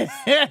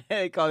niggas?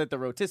 They called it the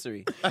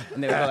rotisserie.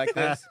 And they would go like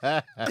this.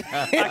 I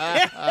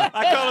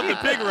call it the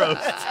pig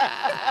roast.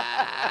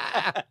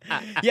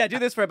 Yeah, do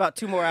this for about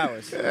 2 more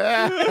hours. They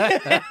were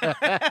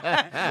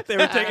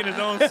taking his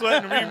own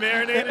sweat and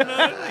remarinating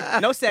on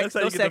it. No sex, That's how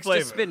no you get the sex, flavor.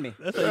 just spin me.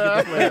 That's how you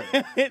get the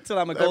flavor. Until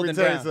I'm a Let me golden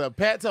tell you brown. something.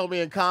 Pat told me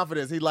in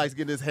confidence he likes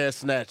getting his hair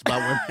snatched by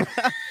women.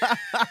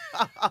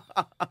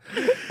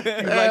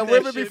 And that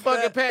women be shit,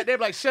 fucking Pat? Pat. They're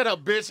like, shut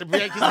up, bitch, and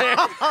yank his hair.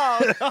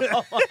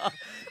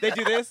 They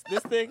do this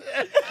thing.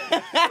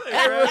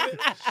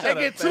 They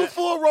get 2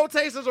 full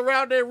rotations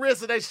around their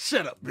wrists and they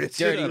shut up, bitch.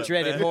 Dirty, Shut up,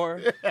 dreaded man.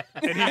 whore.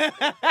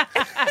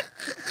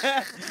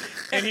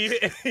 And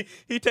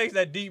he takes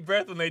that deep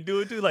breath when they do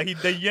it too. Like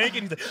they yank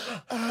it. He's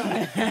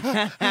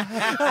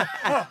like,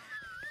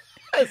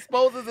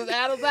 Exposes his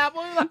Adam's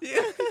apple.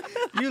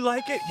 you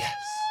like it? Yes.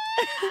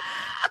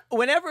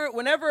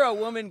 Whenever a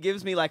woman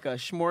gives me like a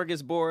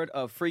smorgasbord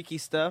of freaky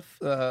stuff,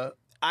 I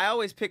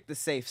always pick the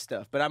safe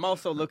stuff. But I'm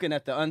also looking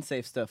at the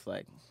unsafe stuff.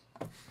 Like,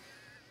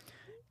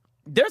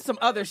 there's some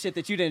other shit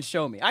that you didn't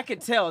show me. I could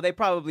tell they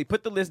probably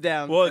put the list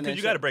down. Well, and then because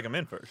you got to show- break them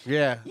in first.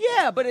 Yeah.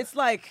 Yeah, but it's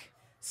like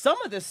some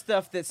of the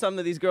stuff that some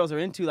of these girls are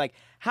into. Like,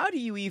 how do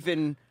you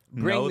even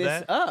bring Know this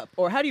that? up,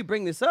 or how do you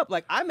bring this up?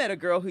 Like, I met a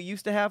girl who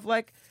used to have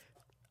like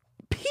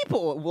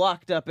people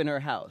locked up in her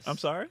house. I'm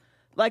sorry.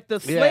 Like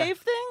the Yeah. slave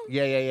thing.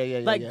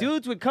 Yeah. Like yeah.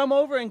 dudes would come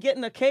over and get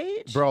in a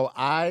cage. Bro,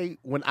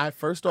 when I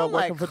first started I'm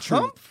working like, for Truth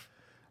 "Humph?"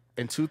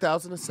 in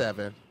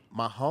 2007,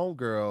 my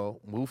homegirl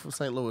moved from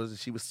St. Louis and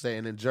she was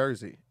staying in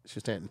Jersey. She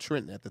was staying in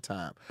Trenton at the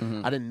time.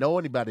 Mm-hmm. I didn't know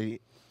anybody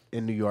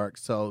in New York,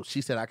 so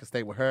she said I could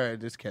stay with her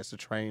and just catch the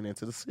train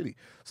into the city.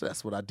 So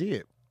that's what I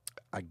did.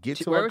 I get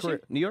to Where her was she?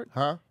 crib. New York?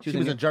 Huh? She She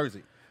was was in in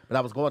Jersey, but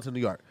I was going to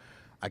New York.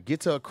 I get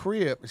to her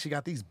crib and she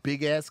got these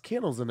big ass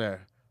kennels in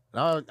there.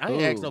 And I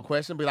ain't asked no Ooh.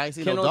 question, but I ain't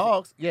seen Kennels? no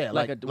dogs. Yeah,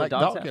 Like like a like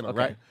dog's dog house? kennel, Okay.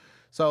 right?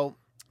 So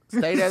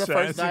Stayed there the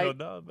first Sassy night.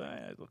 little dog,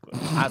 man.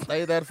 I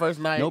stayed there the first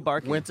night. No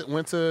barking. Went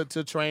to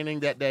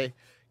training that day.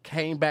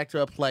 Came back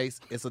to a place.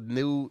 It's a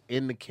new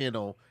in the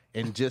kennel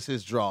in just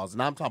his drawers.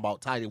 And I'm talking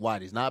about tidy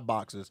whities, not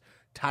boxers.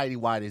 Tidy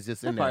whities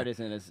just in That part there.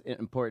 isn't as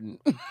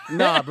important.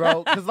 Nah,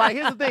 bro. Because, like,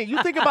 here's the thing.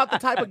 You think about the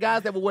type of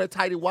guys that would wear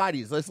tidy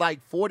whities. It's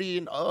like 40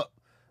 and up.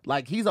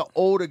 Like, he's an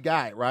older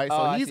guy, right? So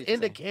Oh, I he's see what you're in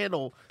the saying.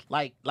 kennel,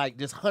 like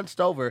just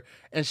hunched over.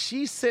 And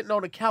she's sitting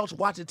on the couch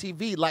watching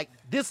TV. Like,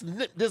 this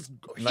Like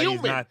human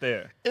he's not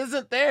there.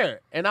 isn't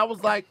there. And I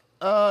was like,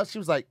 she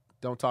was like,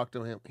 don't talk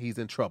to him. He's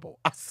in trouble.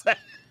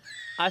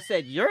 I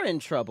said, you're in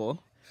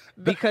trouble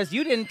because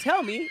you didn't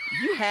tell me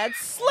you had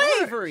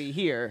slavery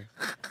here.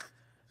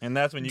 And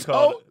that's when you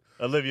called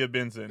Olivia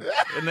Benson.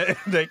 And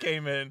they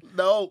came in.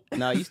 No.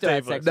 No, you still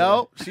had sex.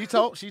 No, she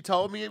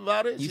told me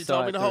about it. You She saw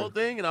told me it the whole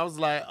through. thing, and I was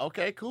like,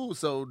 okay, cool.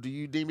 So, do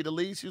you need me to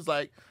leave? She was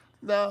like,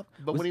 no.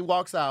 But when he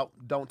walks out,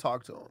 don't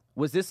talk to him.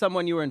 Was this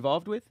someone you were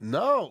involved with?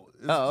 No,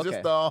 it's Oh, okay.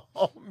 just the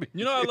homie.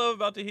 You know what I love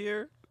about to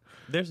hear?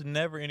 There's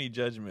never any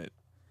judgment.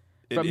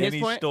 From in his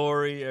any point?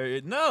 story.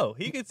 Or,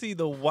 he could see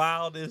the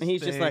wildest And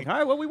he's just thing. like, all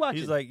right, what we watching?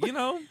 He's like,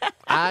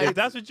 I- if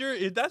that's what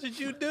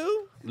you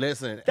do,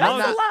 Listen, That's I'm a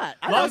not- lot.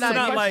 I as long as I'm it's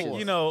not not like,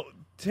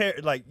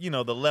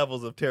 against the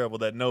levels of terrible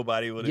that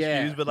nobody would Yeah,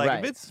 excuse. But like,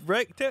 right. if it's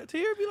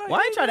Tier, be like, Well,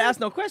 I ain't hey, trying to man. ask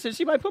no questions.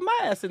 She might put my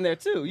ass in there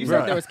too. You said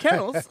Right. there was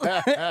kennels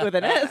with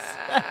an S.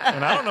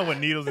 And I don't know what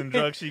needles and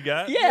drugs she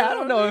got. Yeah, I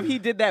don't know if he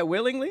did that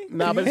willingly.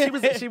 Nah, but she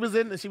was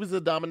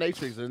a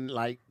dominatrix, and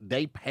like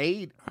they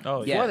paid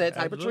Oh, for yeah, that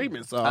type of absolutely.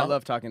 treatment. So I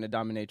love talking to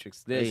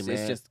dominatrix. This Hey, is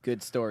man. just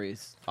good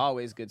stories.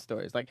 Always good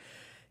stories. Like,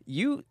 a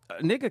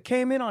nigga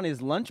came in on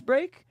his lunch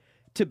break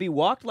to be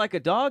walked like a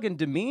dog and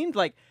demeaned.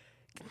 Like,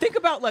 think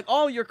about like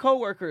all your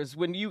coworkers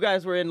when you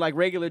guys were in like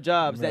regular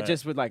jobs that Right.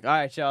 just were like, all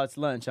right, y'all, it's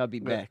lunch. I'll be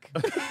back.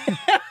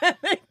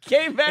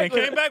 came back And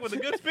came back with a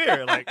good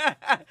spirit. Like,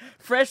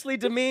 freshly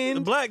the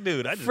demeaned. black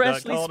dude, I just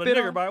Freshly got called a spit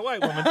nigger on. by a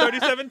white woman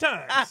 37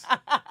 times.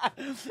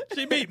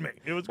 She beat me.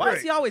 It was Why great.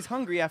 is he always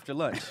hungry after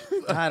lunch?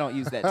 I don't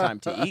use that time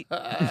to eat.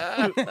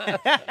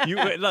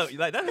 Look,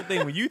 like that's the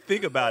thing when you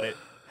think about it.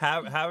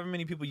 However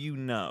many people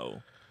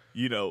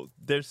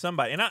there's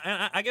somebody, and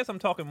I guess I'm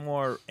talking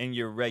more in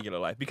your regular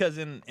life because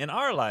in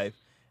our life,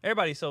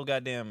 everybody's so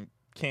goddamn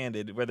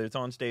candid, whether it's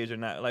on stage or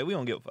not. Like we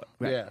don't give a fuck.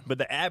 Yeah. But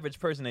the average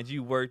person that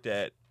you worked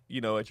at,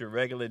 at your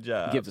regular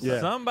job, Gives a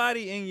fuck.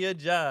 somebody in your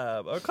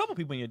job or a couple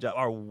people in your job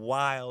are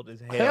wild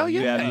as hell. Hell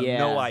You yeah. have Yeah.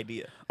 no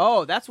idea.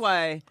 Oh, that's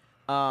why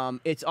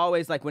it's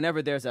always like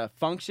whenever there's a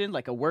function,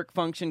 like a work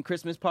function,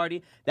 Christmas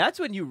party, that's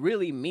when you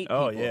really meet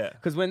people. Oh, yeah.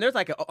 Because when there's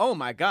like, oh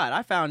my God,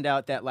 I found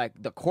out that like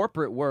the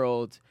corporate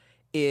world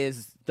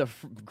is the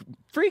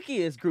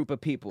freakiest group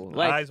of people.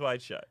 Like, Eyes wide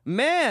shut.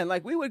 man,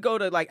 like we would go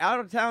to like out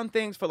of town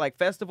things for like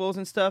festivals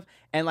and stuff,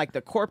 and like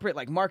the corporate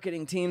like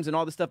marketing teams and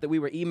all the stuff that we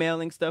were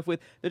emailing stuff with,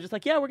 they're just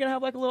like, yeah, we're gonna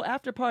have like a little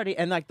after party,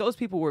 and like those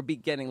people were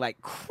getting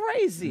like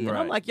crazy, and I'm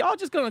Right. like, y'all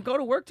just gonna go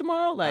to work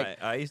tomorrow? Like,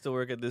 I used to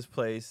work at this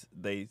place.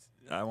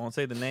 I won't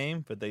say the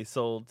name, but they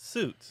sold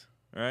suits,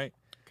 right?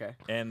 okay,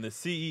 And the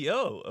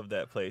CEO of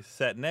that place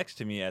sat next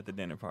to me at the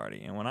dinner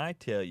party. And when I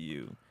tell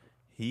you,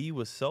 he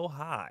was so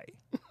high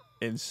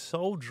and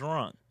so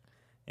drunk,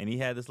 and he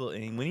had this little.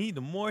 And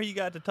the more he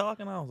got to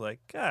talking, I was like,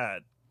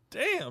 God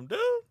damn, dude.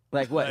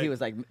 like what Like, he was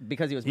like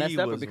because he was messed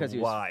up or because he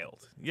was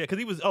wild. Yeah, because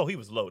he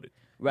was loaded.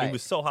 Right. He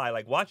was so high.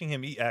 Like watching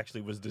him eat actually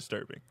was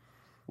disturbing.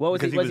 what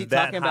was because he he was he was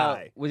that talking about?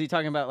 high. Was he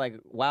talking about like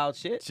wild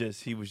shit?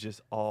 He was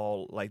just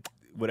all like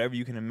whatever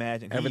you can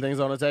imagine. everything's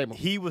on the table.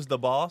 He was the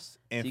boss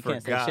and So you can't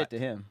say forgot shit to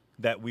him.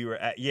 that we were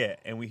at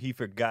he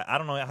forgot. I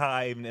don't know how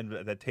I even ended up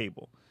at that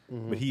table,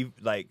 but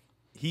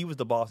he was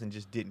the boss and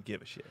just didn't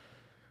give a shit,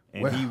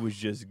 and Well. he was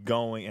just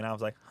going, and I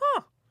was like,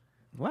 huh,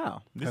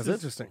 Wow, this That's is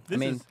interesting. I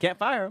mean, can't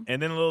fire him.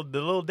 and then the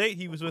little date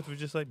he was with was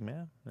just like,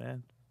 man,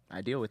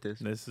 I deal with this.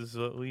 this is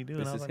what we do.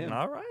 This and I was is like, him.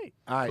 all right,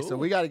 All right, so cool.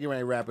 we got to get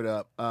ready to wrap it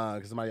up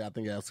because somebody I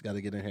think else got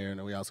to get in here, and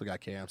then we also got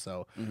Cam.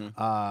 So,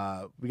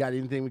 we got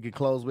anything we can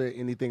close with?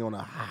 Anything on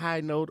a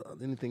high note?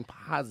 Anything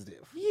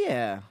positive?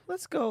 Yeah,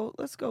 let's go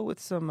with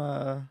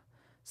some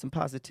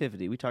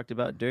positivity. We talked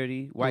about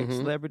dirty white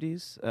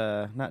celebrities,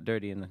 not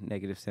dirty in a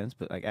negative sense,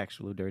 but like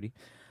actual dirty.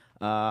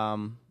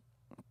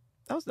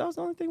 That was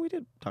the only thing we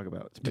did talk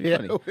about. It's pretty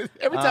funny.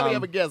 Every time we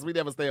have a guest, we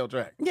never stay on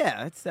track.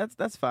 Yeah,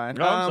 that's fine.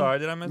 Oh, I'm sorry,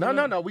 did I mess it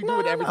up? No. We do No,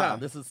 it no, every no. time.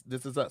 This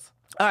is us.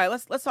 All right,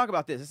 let's talk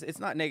about this. It's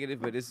not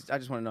negative, but I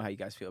just want to know how you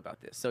guys feel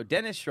about this. So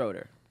Dennis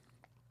Schroeder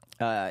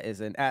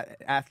is an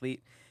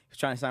athlete. He's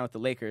trying to sign with the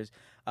Lakers.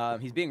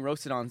 He's being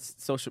roasted on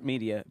social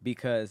media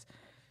because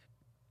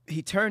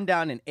he turned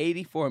down an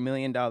 $84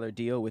 million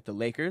deal with the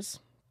Lakers.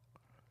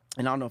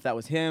 And I don't know if that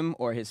was him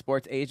or his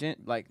sports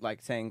agent,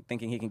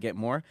 thinking he can get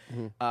more,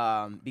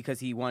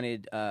 because he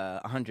wanted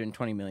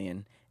 $120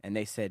 million, and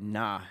they said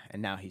nah,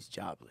 and now he's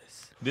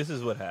jobless. This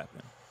is what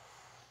happened.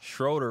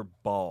 Schroeder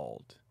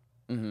balled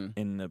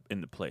in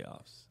the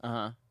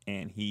playoffs,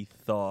 and he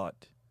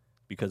thought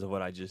because of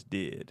what I just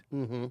did,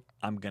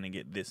 I'm gonna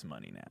get this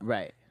money now.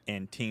 Right?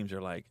 And teams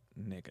are like,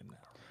 nigga, no.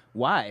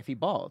 Why? If he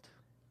balled?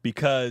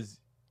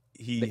 Because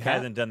he The cap?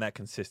 hasn't done that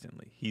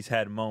consistently. He's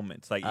had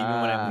moments, like even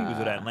when he was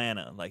with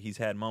Atlanta, like he's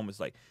had moments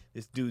like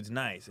this dude's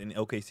nice, and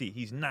OKC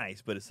he's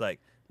nice, but it's like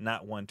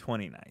not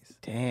 120 nice.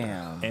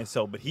 Damn. And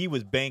so, but he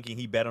was banking,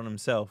 he bet on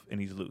himself, and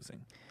he's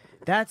losing.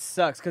 That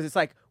sucks because it's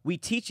like we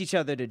teach each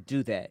other to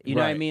do that. You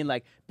know what I Right. mean?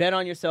 Like bet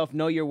on yourself,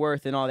 know your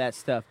worth, and all that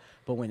stuff.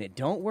 But when it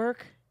don't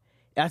work,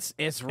 it's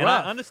rough. And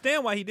I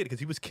understand why he did it because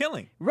he was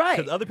killing. Right.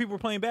 Because other people were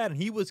playing bad, and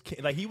he was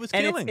and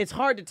killing. it's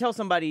hard to tell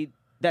somebody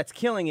that's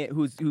killing it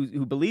who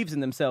believes in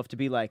themselves to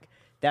be like,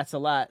 that's a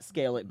lot,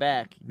 scale it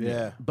back.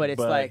 Yeah. But it's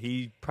but like,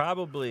 he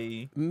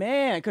probably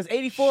man, because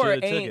 84 Shoulda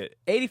took ain't it.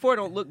 84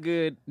 don't look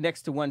good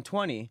next to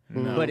 120,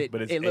 but it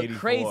but it's looked 84.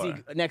 crazy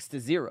next to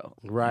 0.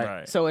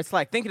 Right. So it's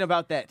like thinking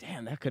about that.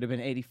 Damn, that could have been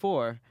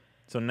 84.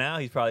 So now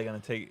he's probably gonna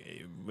take.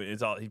 He's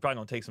probably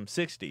gonna take some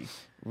 60.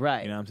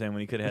 Right. You know what I'm saying?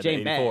 When he could have Which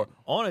had the ain't 84 bad.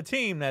 on a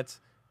team that's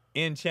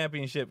in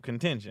championship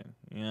contention.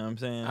 You know what I'm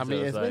saying? I So mean,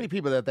 it's as like- many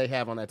people that they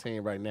have on that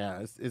team right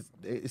now,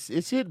 it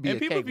should be and a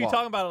people be cakewalk.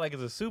 talking about it like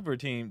it's a super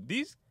team.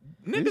 These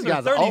niggas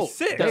guys are are old.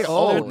 36. They're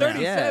old They're now.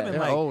 37. Yeah, they're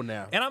like, old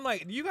now. And I'm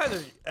like, you guys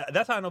are.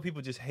 That's how I know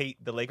people just hate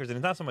the Lakers, and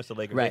it's not so much the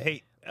Lakers. Right. They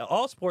hate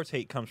all sports.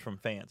 Hate comes from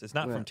fans. It's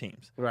not from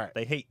teams. Right.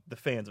 They hate the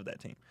fans of that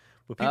team.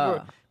 But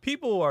Ah.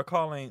 people are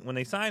calling when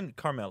they signed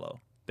Carmelo.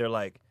 They're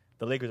like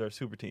the Lakers are a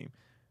super team.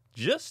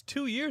 Just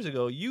 2 years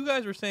ago, you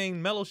guys were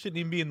saying Melo shouldn't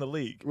even be in the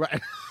league.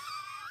 Right.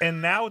 And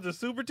now it's a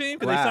super team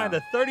because Wow. they signed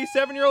a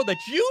 37-year-old that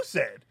you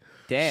said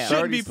Damn.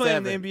 shouldn't be playing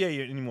in 37. the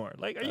NBA anymore.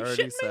 Like, are you shitting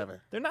me?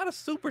 37. They're not a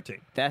super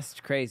team. That's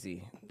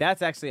crazy.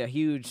 That's actually a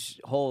huge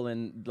hole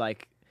in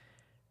like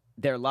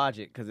their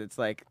logic because it's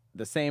like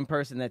the same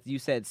person that you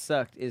said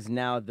sucked is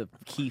now the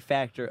key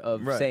factor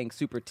of Right. saying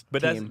super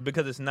But team. that's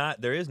because it's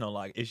not. There is no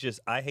logic. It's just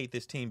I hate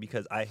this team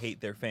because I hate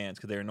their fans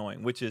because they're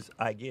annoying, which is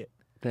I get.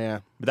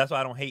 Yeah. But that's why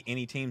I don't hate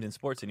any teams in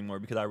sports anymore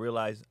because I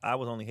realized I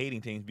was only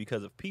hating teams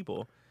because of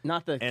people.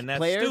 not the and that's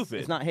players. stupid.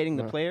 It's not hating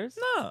the players.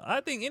 No,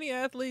 I think any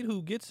athlete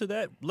who gets to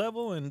that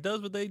level and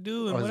does what they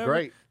do and Oh, it's whatever,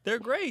 great. they're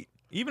great.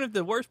 Even if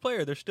the worst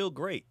player, they're still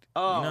great.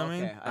 Oh, you know what I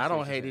okay. mean? I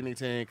don't hate any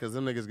team because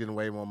them niggas getting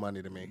way more money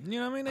than me. You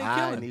know what I mean? They I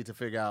killing. need to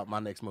figure out my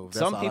next move. That's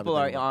Some all I've people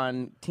been are thinking about.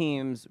 on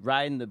teams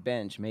riding the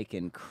bench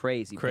making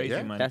crazy Crazy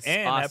pay. money. That's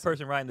and awesome. that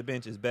person riding the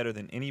bench is better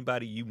than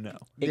anybody you know.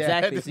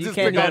 Exactly. Yeah, So you just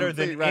can't pick on Better the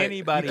than team, right.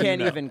 anybody you can't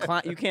know. even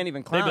you can't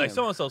even They'd climb. be like,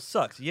 so and so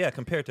sucks. Yeah,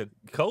 compared to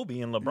Kobe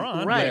and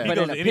LeBron. Right, If he but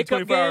goes in to a any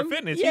pickup 24-hour game,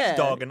 fitness, yeah. he's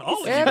dogging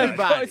all of you Everybody.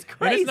 guys. It's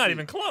And it's not crazy.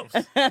 even close.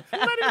 It's not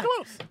even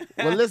close.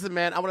 Well, listen,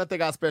 man, I want to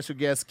thank our special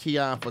guest,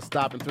 Keon, for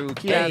stopping through.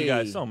 Keon, Thank you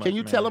guys so much. can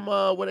you man. tell them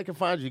where they can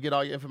find you? Get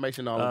all your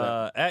information, all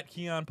of that. At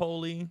Keon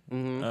Poley.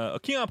 Mm-hmm.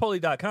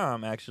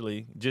 KeonPoley.com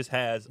actually just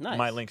has Nice.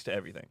 my links to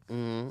everything.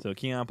 Mm-hmm. So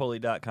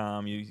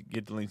KeonPoley.com, you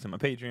get the links to my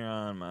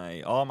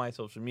Patreon, all my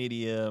social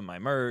media, my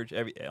merch,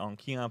 on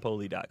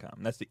KeonPoley.com.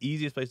 That's the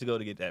easiest place to go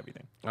to get to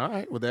everything. All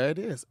right, well, there it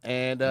is.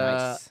 And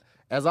Nice.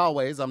 as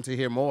always, I'm to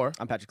hear more.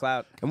 I'm Patrick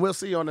Cloud. And we'll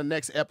see you on the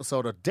next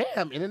episode of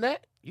Damn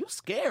Internet, you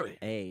scary.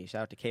 Hey,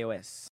 shout out to KOS.